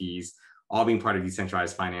part of the fees, all being part of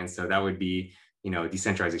decentralized finance. So that would be, you know,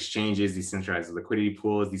 decentralized exchanges, decentralized liquidity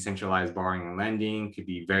pools, decentralized borrowing and lending, could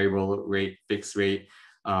be variable rate, fixed rate.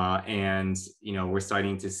 And, you know, we're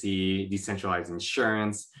starting to see decentralized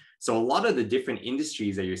insurance. So a lot of the different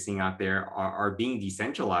industries that you're seeing out there are being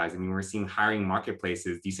decentralized. I mean, we're seeing hiring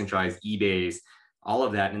marketplaces, decentralized eBays, all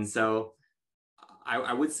of that. And so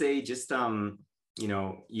I would say just, you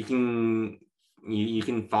know, you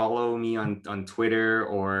can follow me on Twitter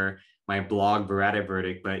or my blog,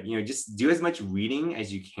 Veradittakit, but, you know, just do as much reading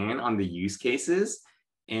as you can on the use cases,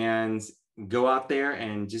 and go out there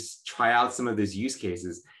and just try out some of those use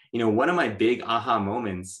cases. You know, one of my big aha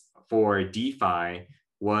moments for DeFi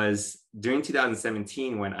was during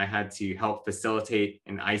 2017, when I had to help facilitate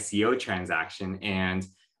an ICO transaction. And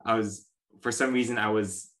for some reason, I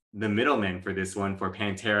was the middleman for this one, for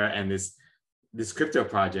Pantera and this crypto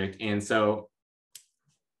project. And so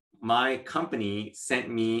my company sent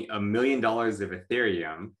me $1 million of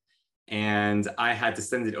Ethereum, and I had to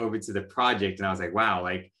send it over to the project. And I was like, wow,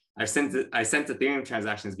 like I sent Ethereum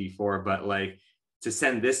transactions before, but like to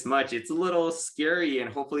send this much, it's a little scary.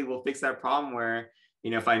 And hopefully we'll fix that problem where,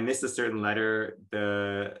 you know, if I miss a certain letter,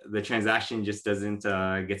 the transaction just doesn't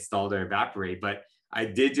get stalled or evaporate. But I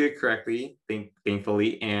did do it correctly,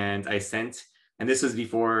 thankfully. And and this was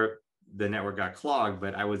before the network got clogged,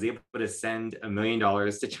 but I was able to send $1 million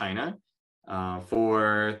to China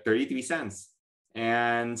for 33 cents.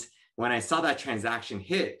 And when I saw that transaction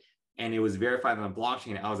hit and it was verified on the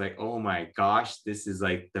blockchain, I was like, oh my gosh, this is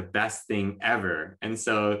like the best thing ever. And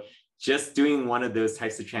so just doing one of those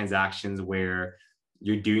types of transactions where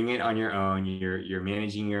you're doing it on your own, you're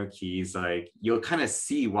managing your keys, like you'll kind of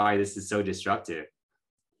see why this is so disruptive.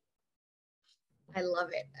 I love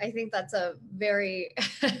it. I think that's a very,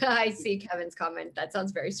 I see Kevin's comment. That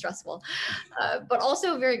sounds very stressful, but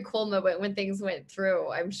also a very cool moment when things went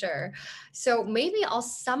through, I'm sure. So maybe I'll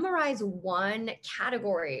summarize one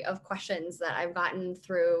category of questions that I've gotten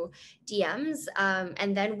through DMs,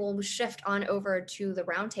 and then we'll shift on over to the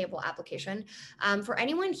Roundtable application. For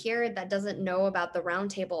anyone here that doesn't know about the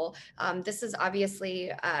Roundtable, this is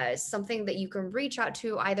obviously something that you can reach out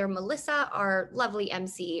to either Melissa, our lovely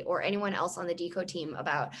MC, or anyone else on the Decode team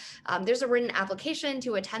about. There's a written application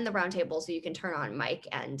to attend the Roundtable, so you can turn on mic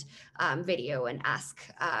and video and ask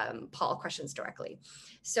Paul questions directly.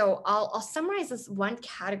 So I'll summarize this one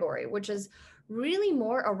category, which is really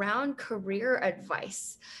more around career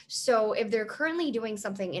advice. So if they're currently doing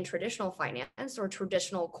something in traditional finance or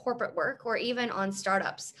traditional corporate work, or even on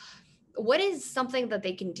startups, what is something that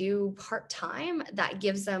they can do part-time that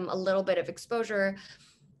gives them a little bit of exposure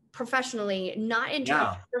professionally, not in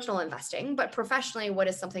terms of personal investing, but professionally, what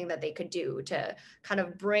is something that they could do to kind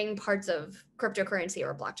of bring parts of cryptocurrency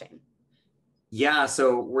or blockchain? Yeah,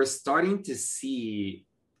 so we're starting to see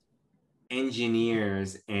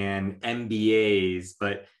engineers and MBAs,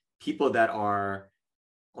 but people that are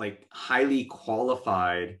like highly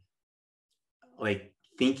qualified, like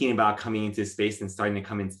thinking about coming into space and starting to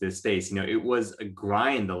come into this space. You know, it was a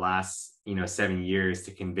grind the last, 7 years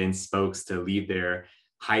to convince folks to leave their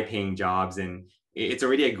high paying jobs. And it's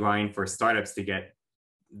already a grind for startups to get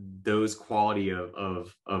those quality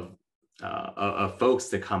of folks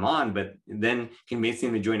to come on, but then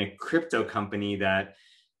convincing them to join a crypto company that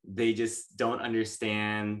they just don't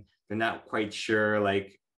understand. They're not quite sure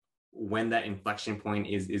like when that inflection point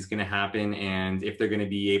is going to happen and if they're going to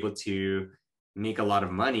be able to make a lot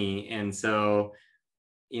of money. And so,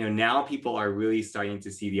 now people are really starting to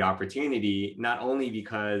see the opportunity, not only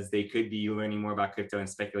because they could be learning more about crypto and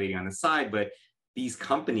speculating on the side, but these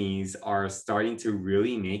companies are starting to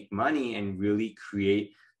really make money and really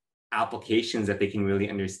create applications that they can really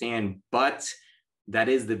understand. But that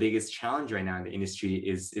is the biggest challenge right now in the industry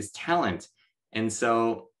is talent. And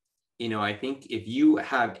so, I think if you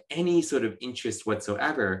have any sort of interest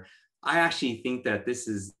whatsoever, I actually think that this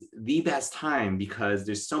is the best time because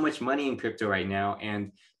there's so much money in crypto right now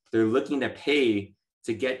and they're looking to pay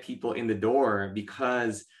to get people in the door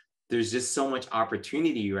because there's just so much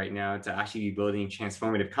opportunity right now to actually be building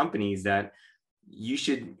transformative companies that you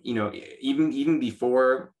should, even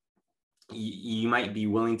before you might be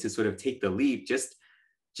willing to sort of take the leap,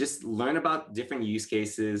 just learn about different use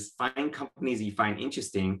cases, find companies you find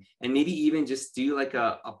interesting, and maybe even just do like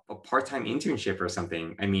a part-time internship or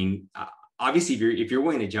something. I mean, obviously, if you're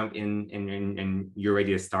willing to jump in and you're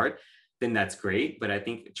ready to start, then that's great. But I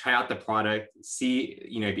think try out the product, see,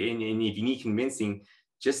 and if you need convincing,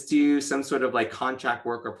 just do some sort of like contract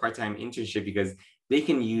work or part-time internship because they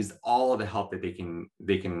can use all the help that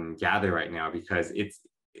they can gather right now because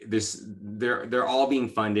they're all being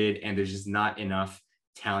funded and there's just not enough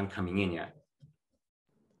talent coming in yet.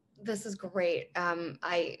 This is great.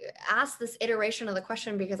 I asked this iteration of the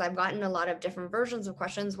question because I've gotten a lot of different versions of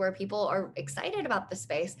questions where people are excited about the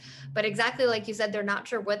space, but exactly like you said, they're not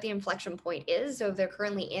sure what the inflection point is. So if they're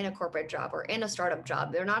currently in a corporate job or in a startup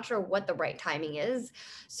job, they're not sure what the right timing is.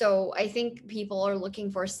 So I think people are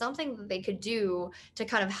looking for something that they could do to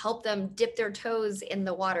kind of help them dip their toes in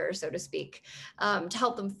the water, so to speak, to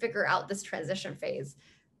help them figure out this transition phase.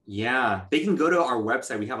 Yeah, they can go to our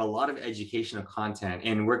website. We have a lot of educational content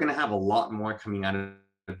and we're going to have a lot more coming out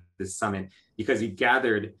of this summit because we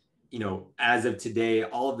gathered, as of today,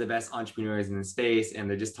 all of the best entrepreneurs in the space and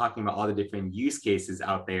they're just talking about all the different use cases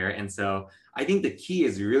out there. And so I think the key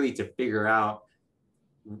is really to figure out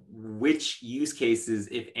which use cases,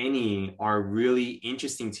 if any, are really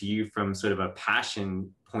interesting to you from sort of a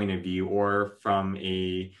passion point of view or from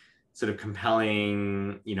a sort of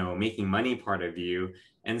compelling, making money part of view.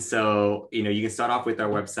 And so, you can start off with our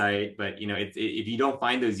website, but, if you don't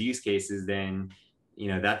find those use cases, then,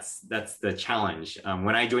 that's the challenge.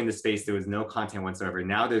 When I joined the space, there was no content whatsoever.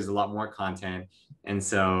 Now there's a lot more content. And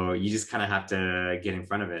so you just kind of have to get in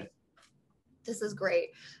front of it. This is great.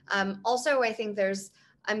 Also, I think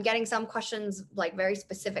I'm getting some questions, like very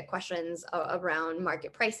specific questions around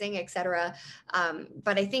market pricing, et cetera.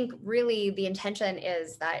 But I think really the intention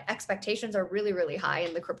is that expectations are really, really high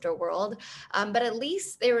in the crypto world. But at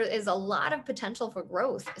least there is a lot of potential for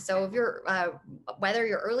growth. So if you're, whether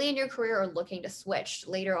you're early in your career or looking to switch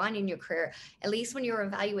later on in your career, at least when you're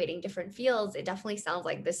evaluating different fields, it definitely sounds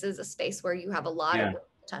like this is a space where you have a lot of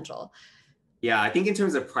potential. Yeah, I think in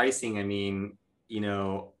terms of pricing, I mean,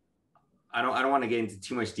 I don't want to get into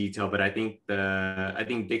too much detail, but I think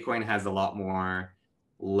Bitcoin has a lot more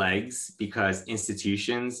legs because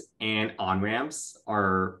institutions and on-ramps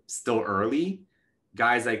are still early.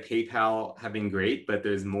 Guys like PayPal have been great, but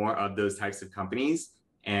there's more of those types of companies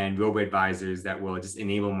and robo-advisors that will just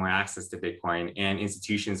enable more access to Bitcoin, and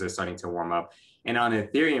institutions are starting to warm up. And on the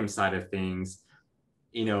Ethereum side of things,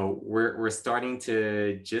 you know, we're starting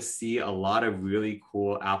to just see a lot of really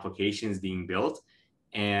cool applications being built.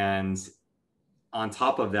 And on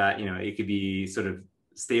top of that, you know, it could be sort of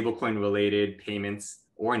stablecoin related payments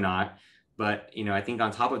or not. But, you know, I think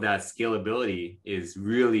on top of that, scalability is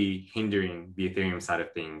really hindering the Ethereum side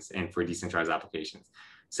of things and for decentralized applications.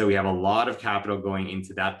 So we have a lot of capital going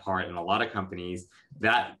into that part and a lot of companies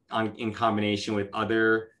that in combination with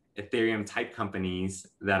other Ethereum type companies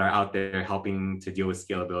that are out there helping to deal with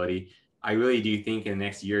scalability. I really do think in the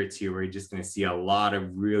next year or two, we're just going to see a lot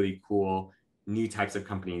of really cool new types of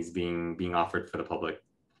companies being offered for the public.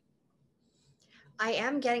 I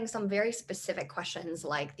am getting some very specific questions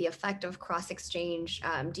like the effect of cross-exchange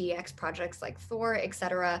DEX projects like Thor,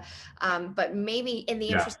 etc. But maybe in the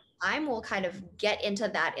interest of time, we'll kind of get into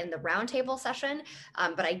that in the roundtable session.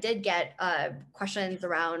 But I did get questions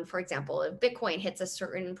around, for example, if Bitcoin hits a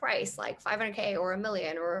certain price, like 500K or $1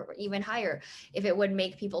 million or even higher, if it would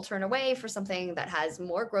make people turn away for something that has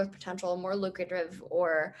more growth potential, more lucrative,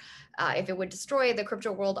 or if it would destroy the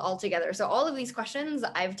crypto world altogether. So all of these questions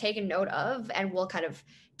I've taken note of, and we'll kind of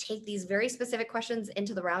take these very specific questions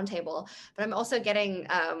into the roundtable. But I'm also getting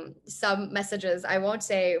some messages, I won't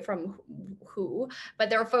say from who, but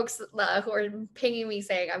there are folks who are pinging me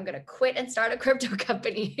saying, I'm going to quit and start a crypto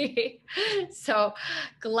company. So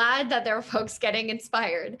glad that there are folks getting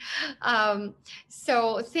inspired.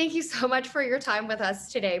 So thank you so much for your time with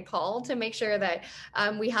us today, Paul, to make sure that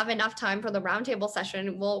we have enough time for the roundtable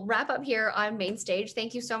session. We'll wrap up here on main stage.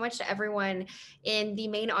 Thank you so much to everyone in the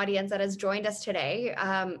main audience that has joined us today.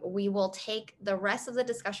 We will take the rest of the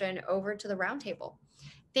discussion over to the roundtable.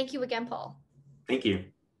 Thank you again, Paul. Thank you.